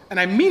enjoyment. And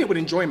I mean it with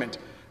enjoyment.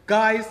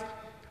 Guys,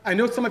 I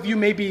know some of you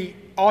may be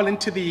all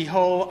into the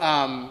whole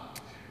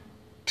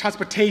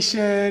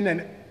transportation.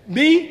 And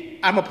me,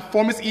 I'm a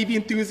performance EV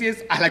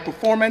enthusiast. I like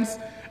performance.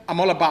 I'm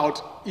all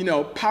about,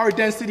 power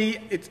density.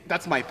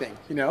 That's my thing,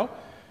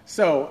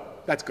 So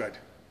that's good.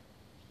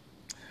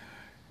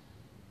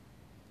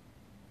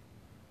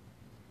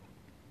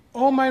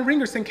 Oh, my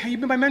Ringer saying, can you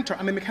be my mentor?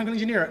 I'm a mechanical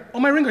engineer. Oh,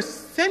 my Ringer,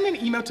 send me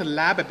an email to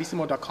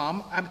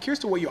lab@bcmo.com. I'm curious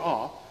to where you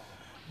are.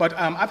 But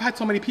I've had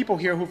so many people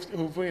here who've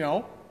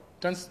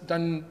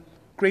done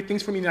great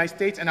things for me in the United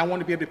States, and I want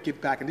to be able to give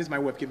back, and this is my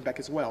way of giving back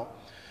as well.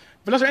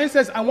 Veloster N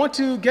says, I want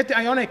to get the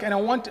Ioniq, and I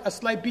want a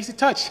slight BC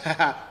touch.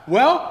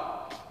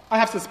 Well, I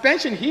have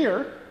suspension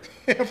here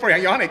for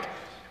Ioniq.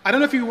 I don't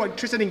know if you're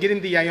interested in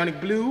getting the Ioniq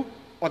Blue,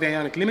 or the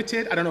Ioniq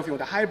Limited. I don't know if you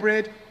want a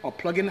hybrid, or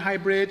plug-in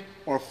hybrid,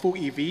 or a full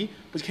EV,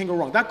 but you can't go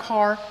wrong. That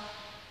car,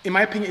 in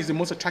my opinion, is the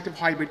most attractive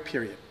hybrid,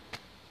 period.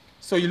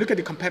 So you look at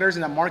the competitors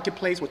in that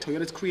marketplace, what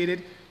Toyota's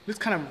created, it's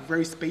kind of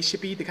very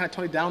spaceshipy. They kind of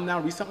toned it down now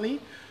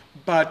recently,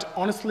 but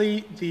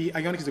honestly, the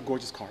Ioniq is a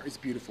gorgeous car. It's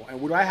beautiful. And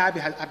what do I have?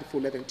 I have the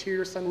full leather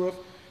interior, sunroof.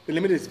 The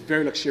Limited is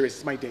very luxurious.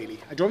 It's my daily.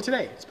 I drove it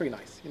today. It's pretty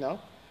nice,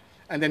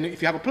 And then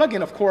if you have a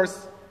plug-in, of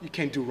course, you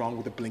can't do wrong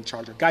with a Blink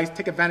Charger. Guys,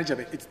 take advantage of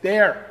it. It's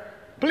there.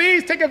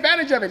 Please take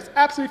advantage of it. It's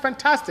absolutely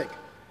fantastic.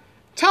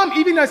 Tom,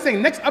 even is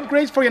saying, next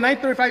upgrades for your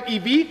 935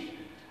 EV.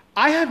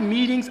 I have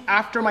meetings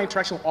after my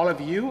interaction with all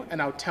of you,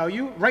 and I'll tell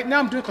you. Right now,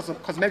 I'm doing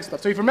cosmetic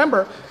stuff. So if you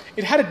remember,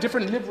 it had a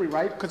different livery,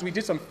 right? Because we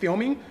did some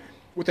filming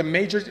with a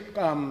major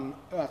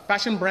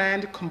fashion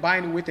brand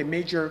combined with a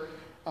major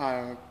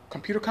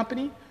computer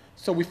company.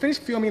 So we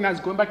finished filming, and I was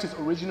going back to its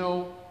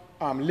original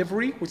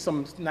livery with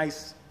some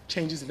nice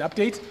changes and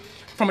updates.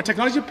 From a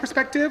technology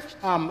perspective,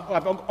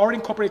 I've already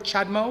incorporated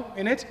CHAdeMO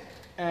in it.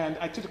 And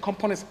I took the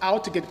components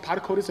out to get it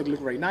powder coated so it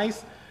look very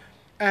nice.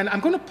 And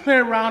I'm going to play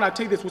around, I'll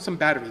take this with some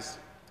batteries.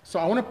 So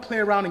I want to play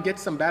around and get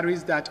some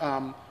batteries that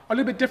are a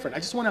little bit different. I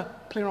just want to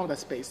play around with that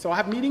space. So I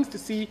have meetings to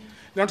see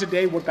later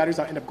today what batteries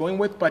I'll end up going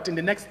with. But in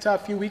the next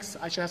few weeks,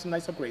 I should have some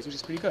nice upgrades, which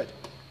is pretty good.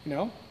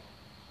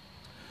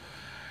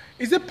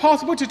 Is it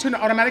possible to tune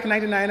an automatic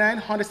 1999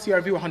 Honda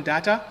CR-V or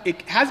Hondata?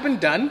 It has been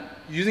done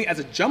using it as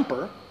a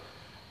jumper,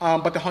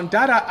 but the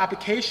Hondata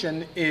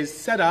application is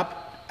set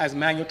up as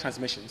manual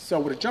transmission. So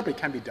with a jumper, it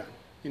can be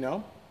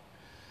done,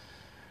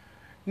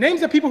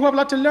 Names of people who have a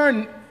lot to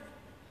learn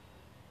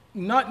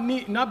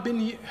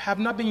have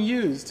not been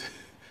used,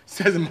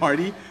 says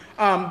Marty.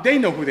 They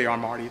know who they are,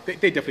 Marty.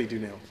 They definitely do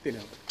know. They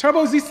know.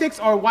 Turbo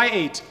Z6 or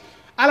Y8?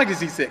 I like the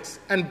Z6.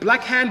 And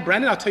Black Hand,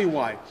 Brandon, I'll tell you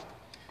why.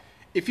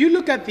 If you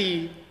look at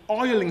the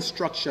oiling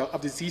structure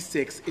of the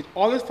Z6, it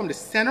oils from the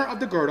center of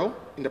the girdle,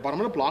 in the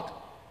bottom of the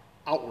block,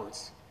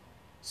 outwards.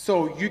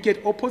 So you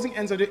get opposing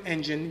ends of the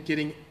engine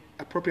getting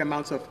appropriate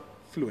amounts of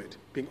fluid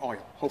being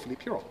oiled, hopefully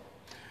pure.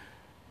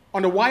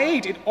 On the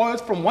Y8, it oils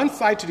from one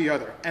side to the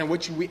other, and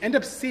what we end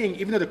up seeing,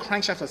 even though the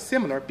crankshafts are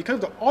similar, because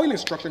of the oiling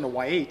structure in the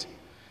Y8,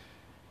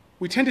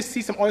 we tend to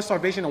see some oil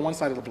starvation on one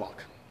side of the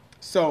block.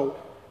 So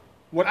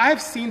what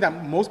I've seen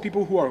that most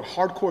people who are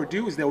hardcore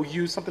do is they'll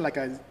use something like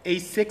an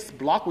A6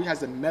 block, which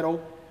has a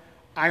metal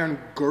iron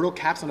girdle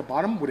caps on the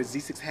bottom with a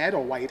Z6 head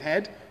or Y8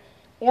 head,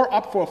 or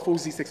opt for a full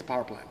Z6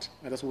 power plant.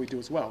 And that's what we do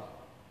as well.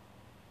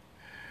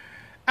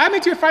 Add me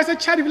to your fireside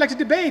chat if you'd like to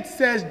debate,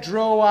 says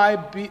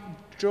Drobe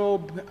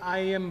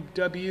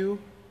IMW.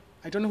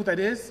 I don't know who that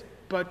is,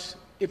 but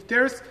if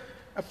there's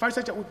a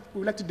fireside chat we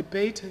would like to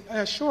debate,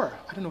 sure.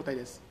 I don't know what that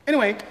is.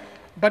 Anyway,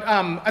 but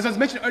as I was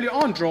mentioning earlier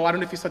on, Dro, I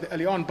don't know if you saw that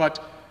earlier on, but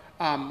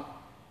I'm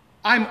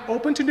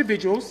open to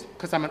individuals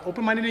because I'm an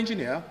open-minded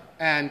engineer,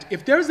 and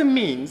if there's a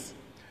means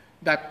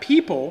that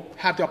people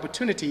have the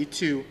opportunity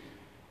to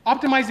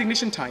optimize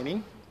ignition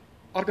timing,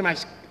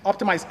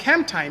 optimize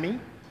cam timing,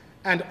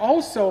 and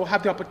also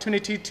have the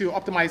opportunity to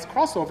optimize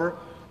crossover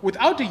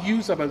without the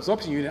use of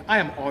absorption unit, I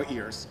am all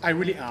ears. I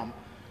really am.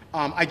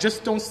 I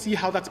just don't see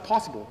how that's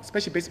possible,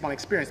 especially based upon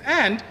experience.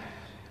 And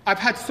I've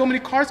had so many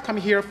cars come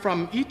here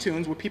from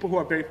eTunes with people who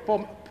are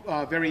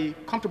very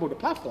comfortable with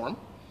the platform.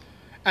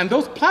 And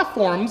those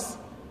platforms,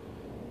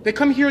 they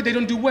come here, they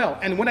don't do well.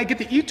 And when I get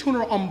the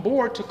eTuner on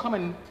board to come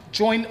and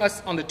join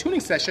us on the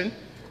tuning session,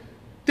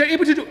 they're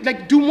able to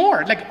do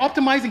more,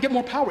 optimize and get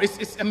more power.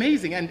 It's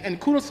amazing, and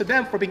kudos to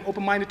them for being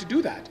open-minded to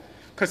do that.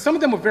 Because some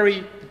of them were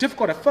very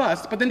difficult at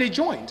first, but then they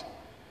joined.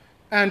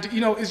 And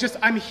it's just,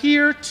 I'm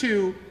here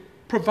to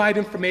provide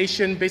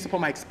information based upon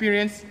my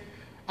experience.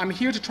 I'm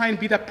here to try and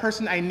be that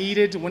person I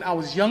needed when I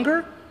was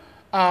younger.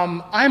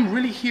 I'm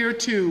really here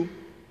to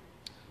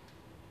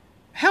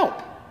help.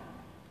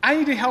 I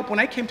needed help when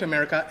I came to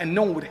America, and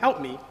no one would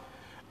help me.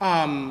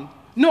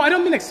 No, I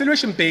don't mean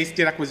acceleration-based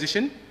data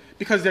acquisition,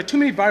 because there are too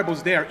many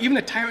variables there. Even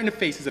the tire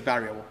interface is a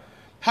variable.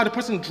 How the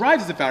person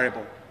drives is a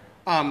variable.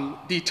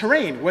 The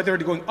terrain, whether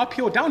they're going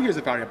uphill or downhill, is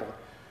a variable.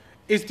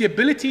 It's the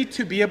ability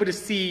to be able to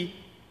see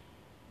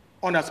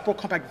on a sport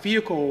compact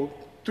vehicle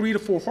 3 to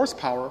 4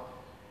 horsepower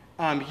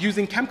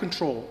using cam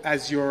control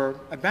as your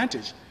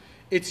advantage.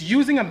 It's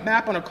using a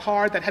map on a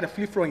car that had a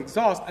free-flowing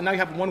exhaust, and now you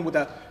have one with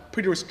a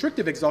pretty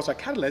restrictive exhaust or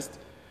catalyst,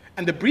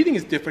 and the breathing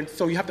is different,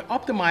 so you have to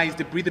optimize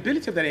the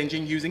breathability of that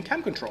engine using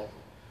cam control.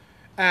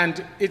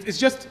 And it's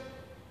just,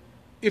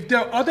 if there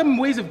are other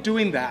ways of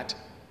doing that,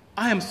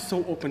 I am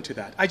so open to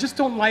that. I just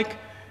don't like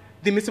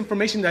the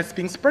misinformation that's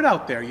being spread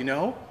out there,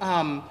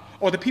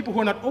 or the people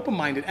who are not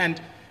open-minded.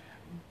 And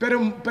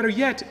better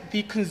yet,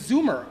 the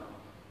consumer,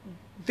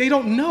 they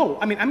don't know.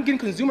 I mean, I'm getting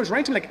consumers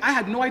writing to me I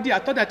had no idea. I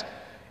thought that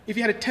if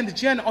you had a 10th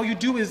gen, all you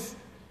do is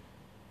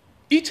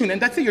eTune,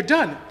 and that's it, you're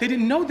done. They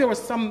didn't know there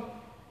was some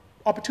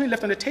opportunity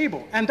left on the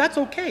table. And that's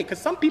okay, because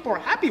some people are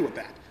happy with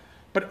that.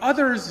 But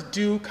others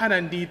do kind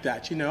of need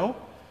that, 3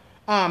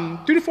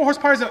 to 4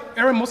 horsepower is an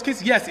error in most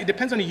cases. Yes, it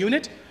depends on the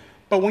unit.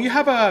 But when you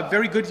have a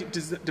very good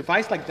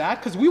device like that,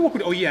 because we work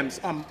with OEMs,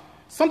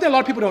 something a lot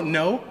of people don't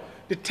know,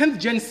 the 10th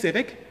gen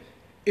Civic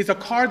is a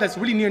car that's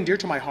really near and dear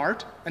to my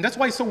heart. And that's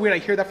why it's so weird I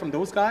hear that from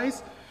those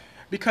guys.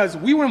 Because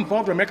we were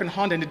involved with American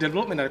Honda in the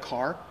development of the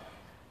car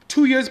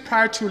 2 years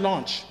prior to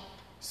launch.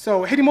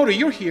 So Hedimoto,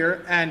 you're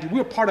here, and we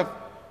were part of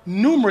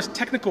numerous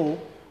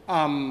technical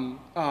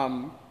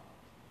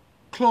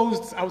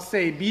closed, I would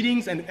say,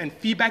 meetings and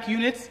feedback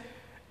units.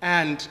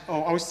 And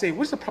I would say,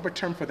 what's the proper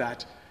term for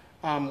that?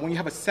 When you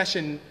have a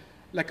session,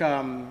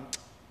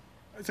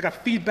 it's like a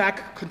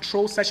feedback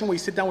control session where you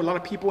sit down with a lot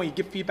of people and you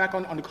give feedback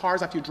on the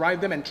cars after you drive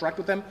them and interact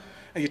with them,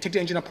 and you take the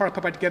engine apart and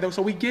put it back together.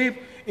 So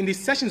in these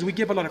sessions, we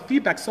give a lot of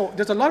feedback. So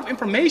there's a lot of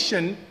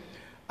information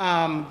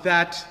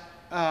that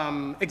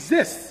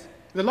exists.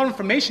 There's a lot of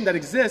information that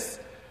exists,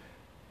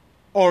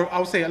 or I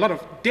would say a lot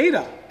of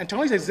data and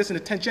technology that exists in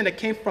the 10th gen that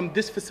came from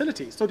this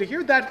facility. So to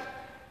hear that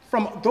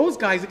from those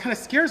guys, it kind of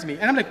scares me.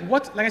 And I'm like,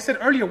 like I said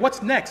earlier,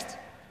 what's next?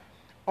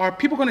 Are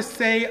people going to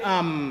say,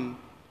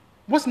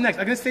 what's next? Are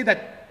they going to say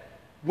that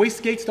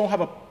wastegates don't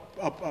have a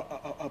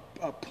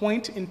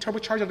point in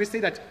turbocharger? Are they going to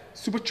say that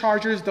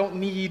superchargers don't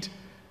need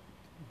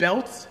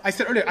belts? I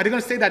said earlier, are they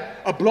going to say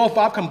that a blow-off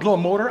valve can blow a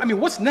motor? I mean,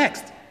 what's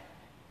next?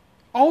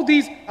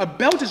 A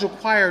belt is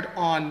required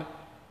on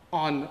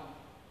an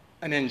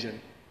engine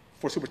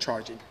for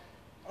supercharging.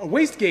 A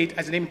wastegate,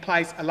 as the name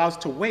implies, allows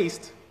to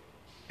waste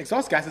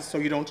exhaust gases so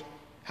you don't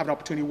have an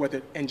opportunity where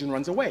the engine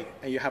runs away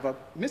and you have a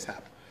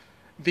mishap.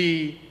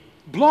 The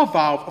blow-off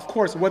valve, of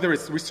course, whether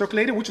it's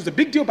recirculated, which was a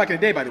big deal back in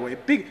the day, by the way,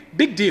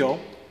 big deal.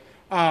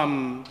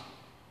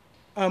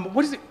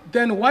 What is it?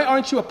 Then why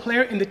aren't you a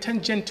player in the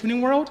 10th gen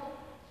tuning world?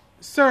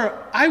 Sir,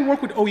 I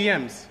work with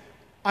OEMs.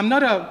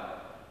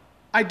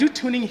 I do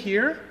tuning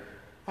here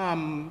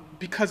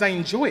because I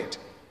enjoy it.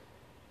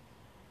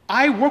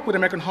 I work with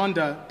American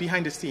Honda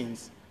behind the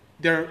scenes.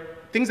 There are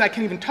things I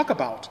can't even talk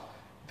about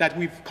that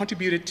we've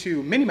contributed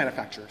to many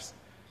manufacturers.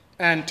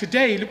 And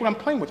today, look what I'm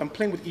playing with. I'm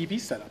playing with EV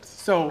setups.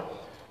 So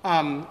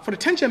for the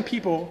 10th gen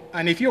people,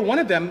 and if you're one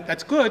of them,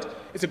 that's good.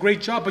 It's a great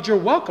job, but you're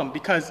welcome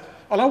because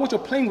a lot of what you're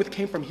playing with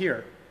came from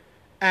here.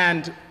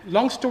 And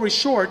long story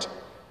short,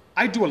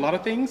 I do a lot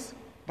of things,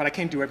 but I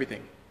can't do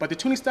everything. But the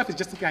tuning stuff is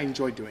just something I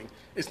enjoy doing.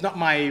 It's not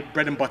my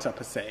bread and butter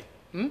per se.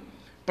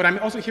 But I'm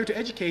also here to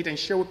educate and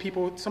share with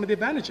people some of the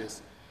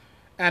advantages.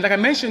 And like I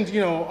mentioned,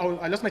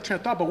 I lost my train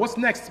of thought, but what's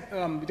next? Do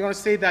you want to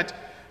say that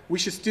we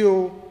should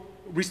still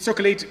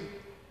recirculate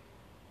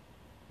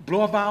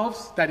blow-off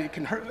valves, that it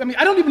can hurt? I mean,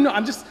 I don't even know.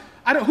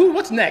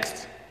 What's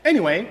next?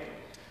 Anyway,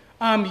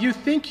 you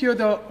think you're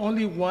the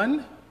only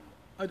one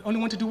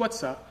to do what,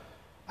 sir?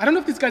 I don't know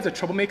if this guy's a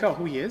troublemaker or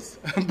who he is,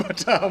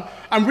 but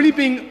I'm really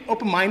being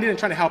open-minded and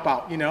trying to help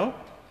out,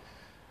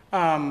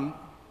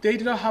 They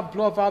do not have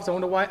blow-off valves. I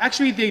wonder why.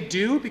 Actually, they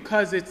do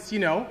because it's,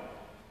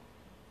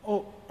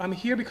 oh, I'm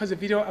here because of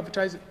video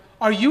advertising.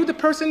 Are you the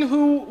person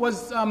who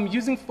was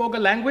using vulgar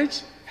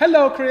language?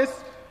 Hello,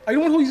 Chris. Are you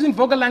the one who's using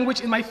vulgar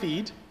language in my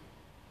feed?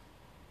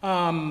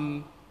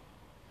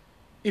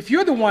 If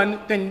you're the one,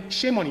 then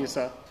shame on you,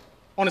 sir.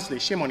 Honestly,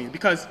 shame on you.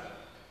 Because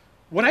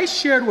What I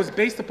shared was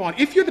based upon,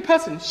 if you're the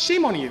person,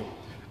 shame on you.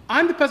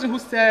 I'm the person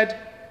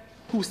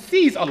who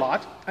sees a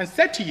lot and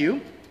said to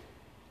you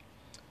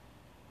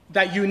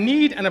that you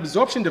need an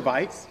absorption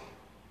device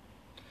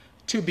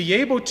to be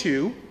able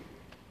to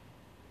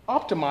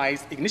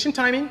optimize ignition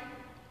timing,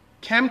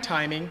 cam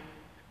timing,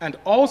 and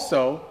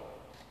also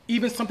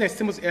even something as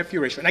simple as air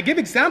fuel ratio. And I give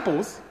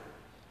examples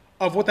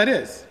of what that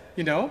is,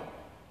 you know?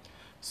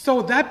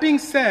 So that being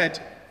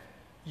said,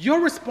 your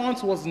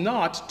response was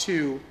not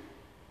to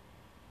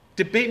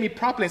debate me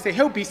properly and say,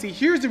 hey, BC,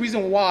 here's the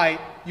reason why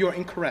you're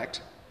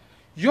incorrect.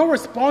 Your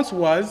response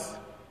was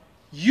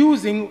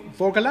using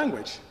vulgar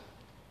language.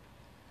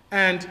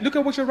 And look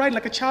at what you're writing,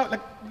 like a child,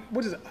 like,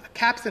 what is it,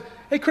 caps?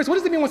 Hey, Chris, what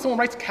does it mean when someone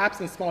writes caps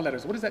in small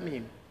letters? What does that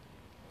mean?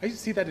 I used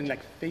to see that in,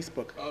 like,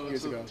 Facebook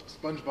years ago.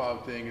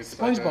 SpongeBob thing. It's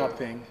SpongeBob like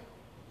thing.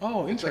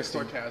 Oh,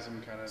 interesting. It's like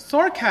sarcasm, kind of.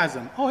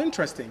 Sarcasm. Oh,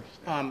 interesting.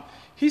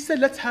 He said,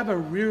 let's have a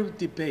real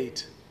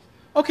debate.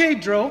 Okay,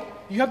 Dro,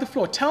 you have the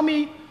floor. Tell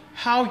me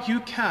how you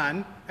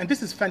can, and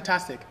this is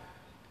fantastic,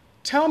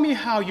 tell me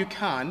how you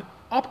can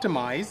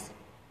optimize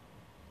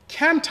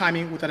cam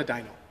timing without a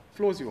dyno.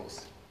 Floor is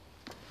yours.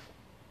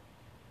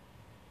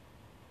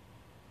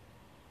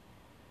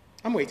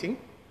 I'm waiting.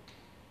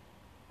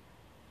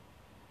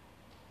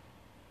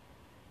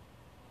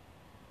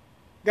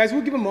 Guys,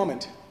 we'll give a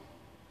moment.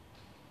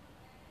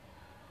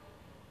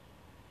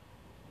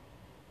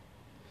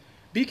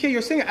 BK,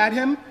 you're saying add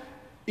him.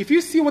 If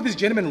you see what this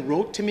gentleman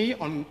wrote to me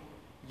on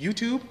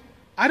YouTube,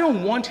 I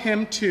don't want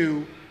him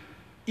to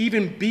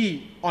even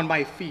be on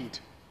my feed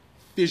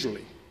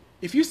visually.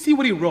 If you see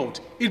what he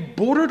wrote, it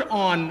bordered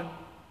on,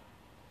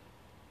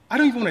 I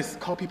don't even want to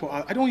call people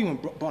out.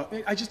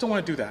 I just don't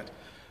want to do that.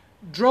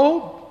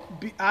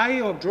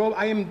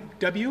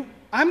 IMW,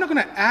 I'm not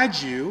going to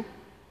add you.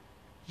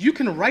 You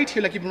can write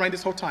here like you've been writing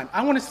this whole time.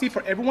 I want to see,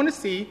 for everyone to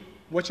see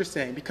what you're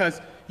saying,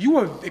 because you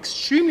were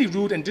extremely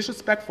rude and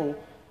disrespectful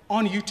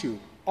on YouTube.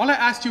 All I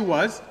asked you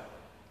was,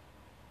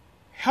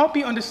 help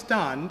me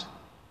understand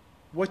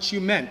what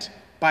you meant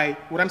by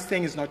what I'm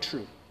saying is not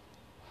true,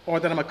 or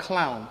that I'm a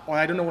clown, or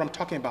I don't know what I'm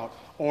talking about,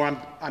 or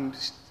I'm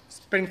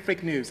spreading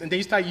fake news. And then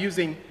you start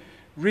using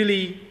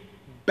really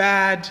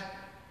bad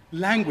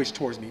language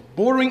towards me,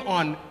 bordering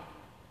on,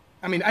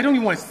 I mean, I don't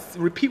even want to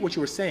repeat what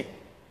you were saying.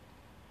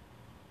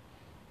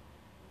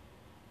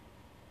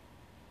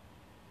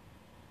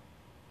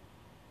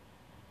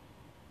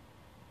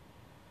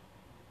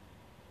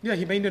 Yeah,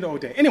 he made it all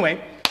day.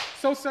 Anyway,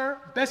 so sir,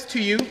 best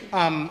to you.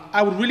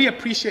 I would really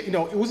appreciate,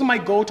 it wasn't my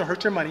goal to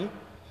hurt your money,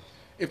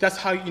 if that's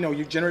how,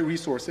 you generate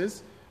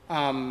resources.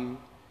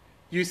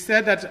 You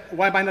said that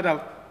why buy not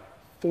a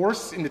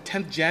Force in the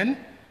 10th gen?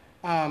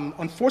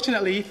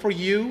 Unfortunately for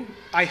you,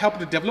 I helped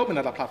the development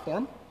of that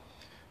platform.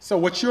 So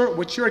what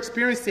you're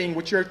experiencing,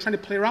 what you're trying to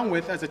play around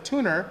with as a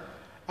tuner,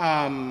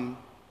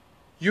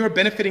 you're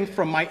benefiting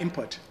from my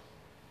input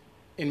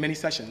in many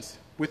sessions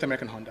with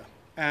American Honda.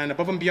 And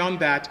above and beyond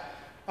that,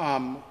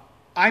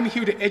 I'm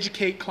here to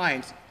educate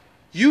clients.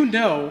 You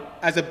know,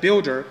 as a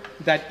builder,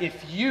 that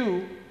if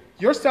you,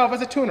 yourself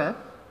as a tuner,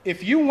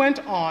 if you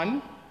went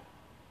on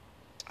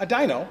a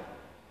dyno,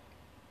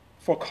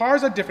 for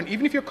cars are different,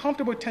 even if you're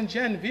comfortable with 10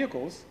 gen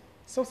vehicles,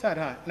 so sad,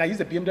 huh? And I use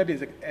the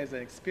BMW as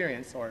an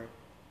experience or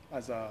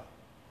as an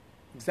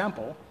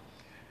example.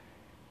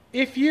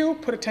 If you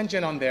put a 10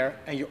 gen on there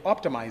and you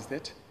optimized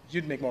it,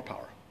 you'd make more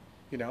power,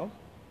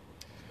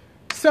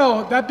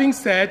 So that being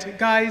said,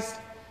 guys,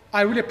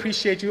 I really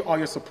appreciate all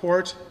your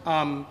support.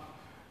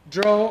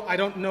 Dro, I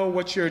don't know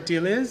what your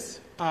deal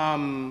is.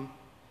 I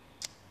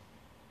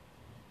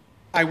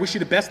wish you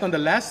the best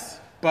nonetheless,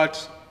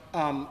 but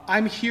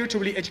I'm here to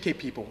really educate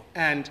people.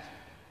 And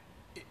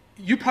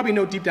you probably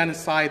know deep down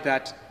inside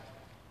that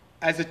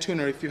as a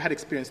tuner, if you had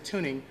experience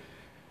tuning,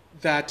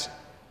 that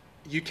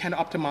you can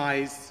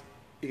optimize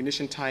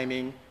ignition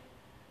timing.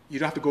 You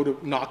don't have to go to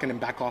knock and then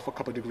back off a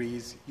couple of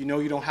degrees. You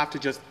don't have to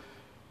just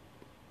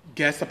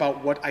guess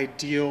about what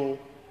ideal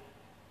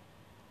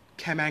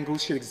cam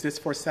angles should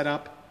exist for a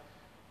setup.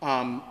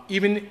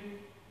 Even,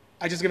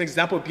 I just give an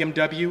example of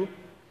BMW.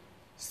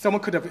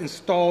 Someone could have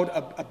installed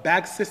a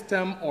bag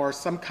system or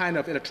some kind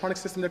of electronic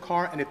system in their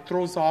car, and it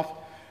throws off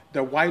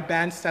the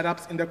wideband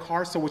setups in their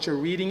car, so what you're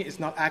reading is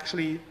not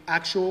actually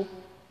actual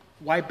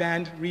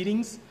wideband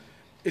readings.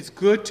 It's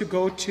good to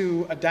go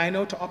to a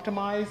dyno to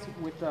optimize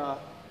with a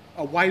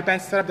wideband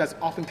setup that's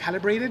often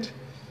calibrated.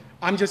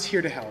 I'm just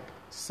here to help.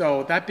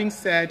 So that being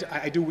said,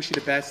 I do wish you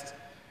the best.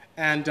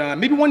 And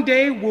maybe one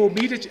day we'll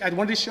meet at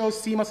one of these shows,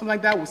 SEMA, something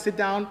like that. We'll sit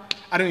down.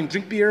 I don't even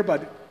drink beer,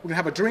 but we're going to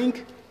have a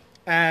drink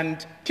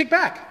and kick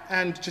back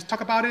and just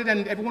talk about it,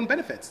 and everyone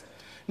benefits.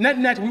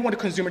 Net, we want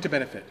the consumer to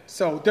benefit.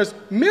 So there's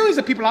millions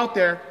of people out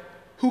there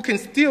who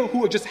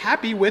are just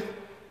happy with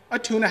a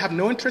tuner, have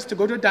no interest to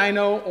go to a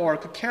dyno, or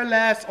could care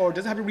less, or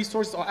doesn't have the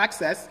resources or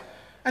access.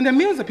 And there are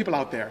millions of people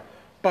out there.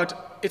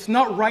 But it's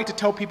not right to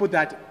tell people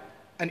that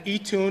an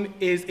e-tune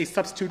is a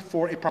substitute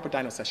for a proper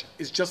dyno session.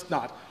 It's just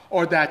not.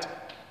 Or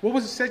that, what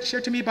was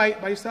shared to me by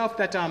yourself,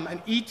 that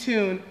an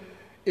e-tune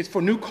is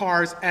for new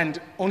cars and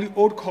only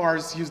old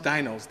cars use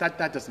dynos.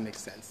 That doesn't make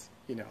sense,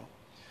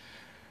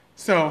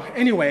 So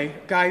anyway,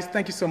 guys,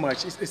 thank you so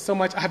much. It's so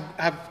much. I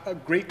have a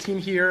great team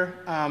here.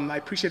 I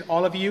appreciate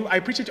all of you. I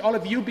appreciate all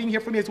of you being here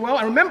for me as well.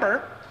 And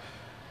remember,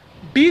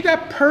 be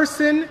that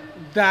person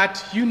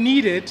that you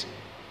needed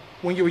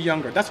when you were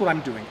younger. That's what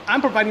I'm doing.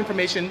 I'm providing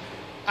information.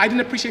 I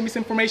didn't appreciate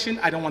misinformation.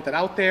 I don't want that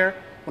out there.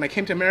 When I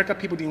came to America,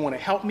 people didn't want to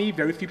help me.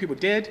 Very few people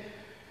did.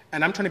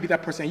 And I'm trying to be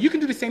that person. And you can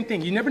do the same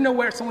thing. You never know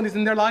where someone is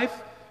in their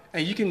life,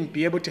 and you can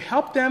be able to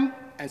help them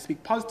and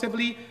speak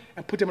positively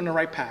and put them on the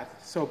right path.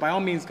 So by all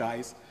means,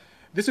 guys,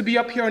 this will be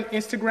up here on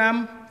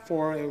Instagram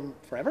for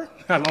forever,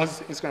 as long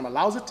as Instagram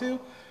allows it to.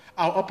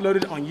 I'll upload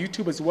it on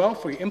YouTube as well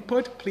for your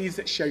input. Please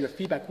share your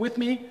feedback with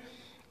me.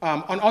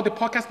 On all the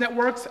podcast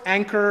networks,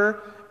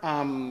 Anchor,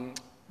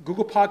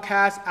 Google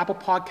Podcasts, Apple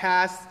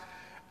Podcasts,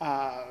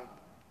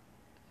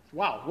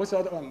 what's the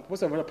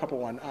other proper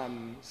one?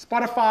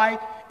 Spotify,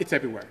 it's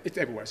everywhere. It's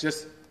everywhere. So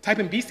just type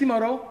in BC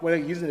Moto, whether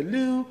you're using the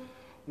loo,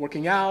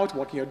 working out,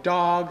 walking your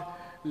dog,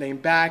 laying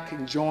back,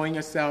 enjoying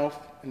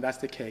yourself, and that's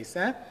the case.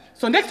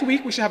 So next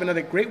week, we should have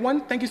another great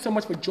one. Thank you so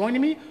much for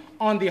joining me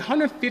on the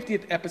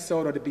 150th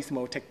episode of the BC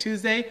Moto Tech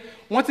Tuesday.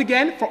 Once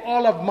again, for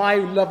all of my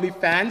lovely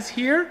fans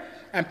here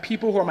and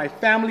people who are my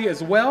family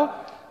as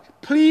well,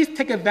 please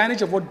take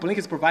advantage of what Blink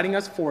is providing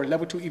us for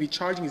level 2 EV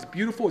charging. It's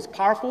beautiful, it's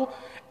powerful.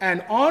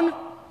 And on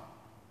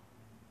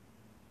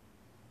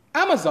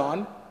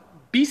Amazon,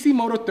 BC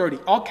Moto 30,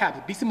 all caps,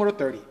 BC Moto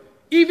 30.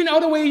 Even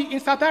all the way in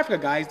South Africa,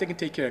 guys, they can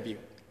take care of you.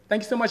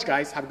 Thank you so much,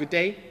 guys. Have a good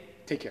day.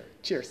 Take care.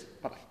 Cheers.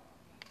 Bye-bye.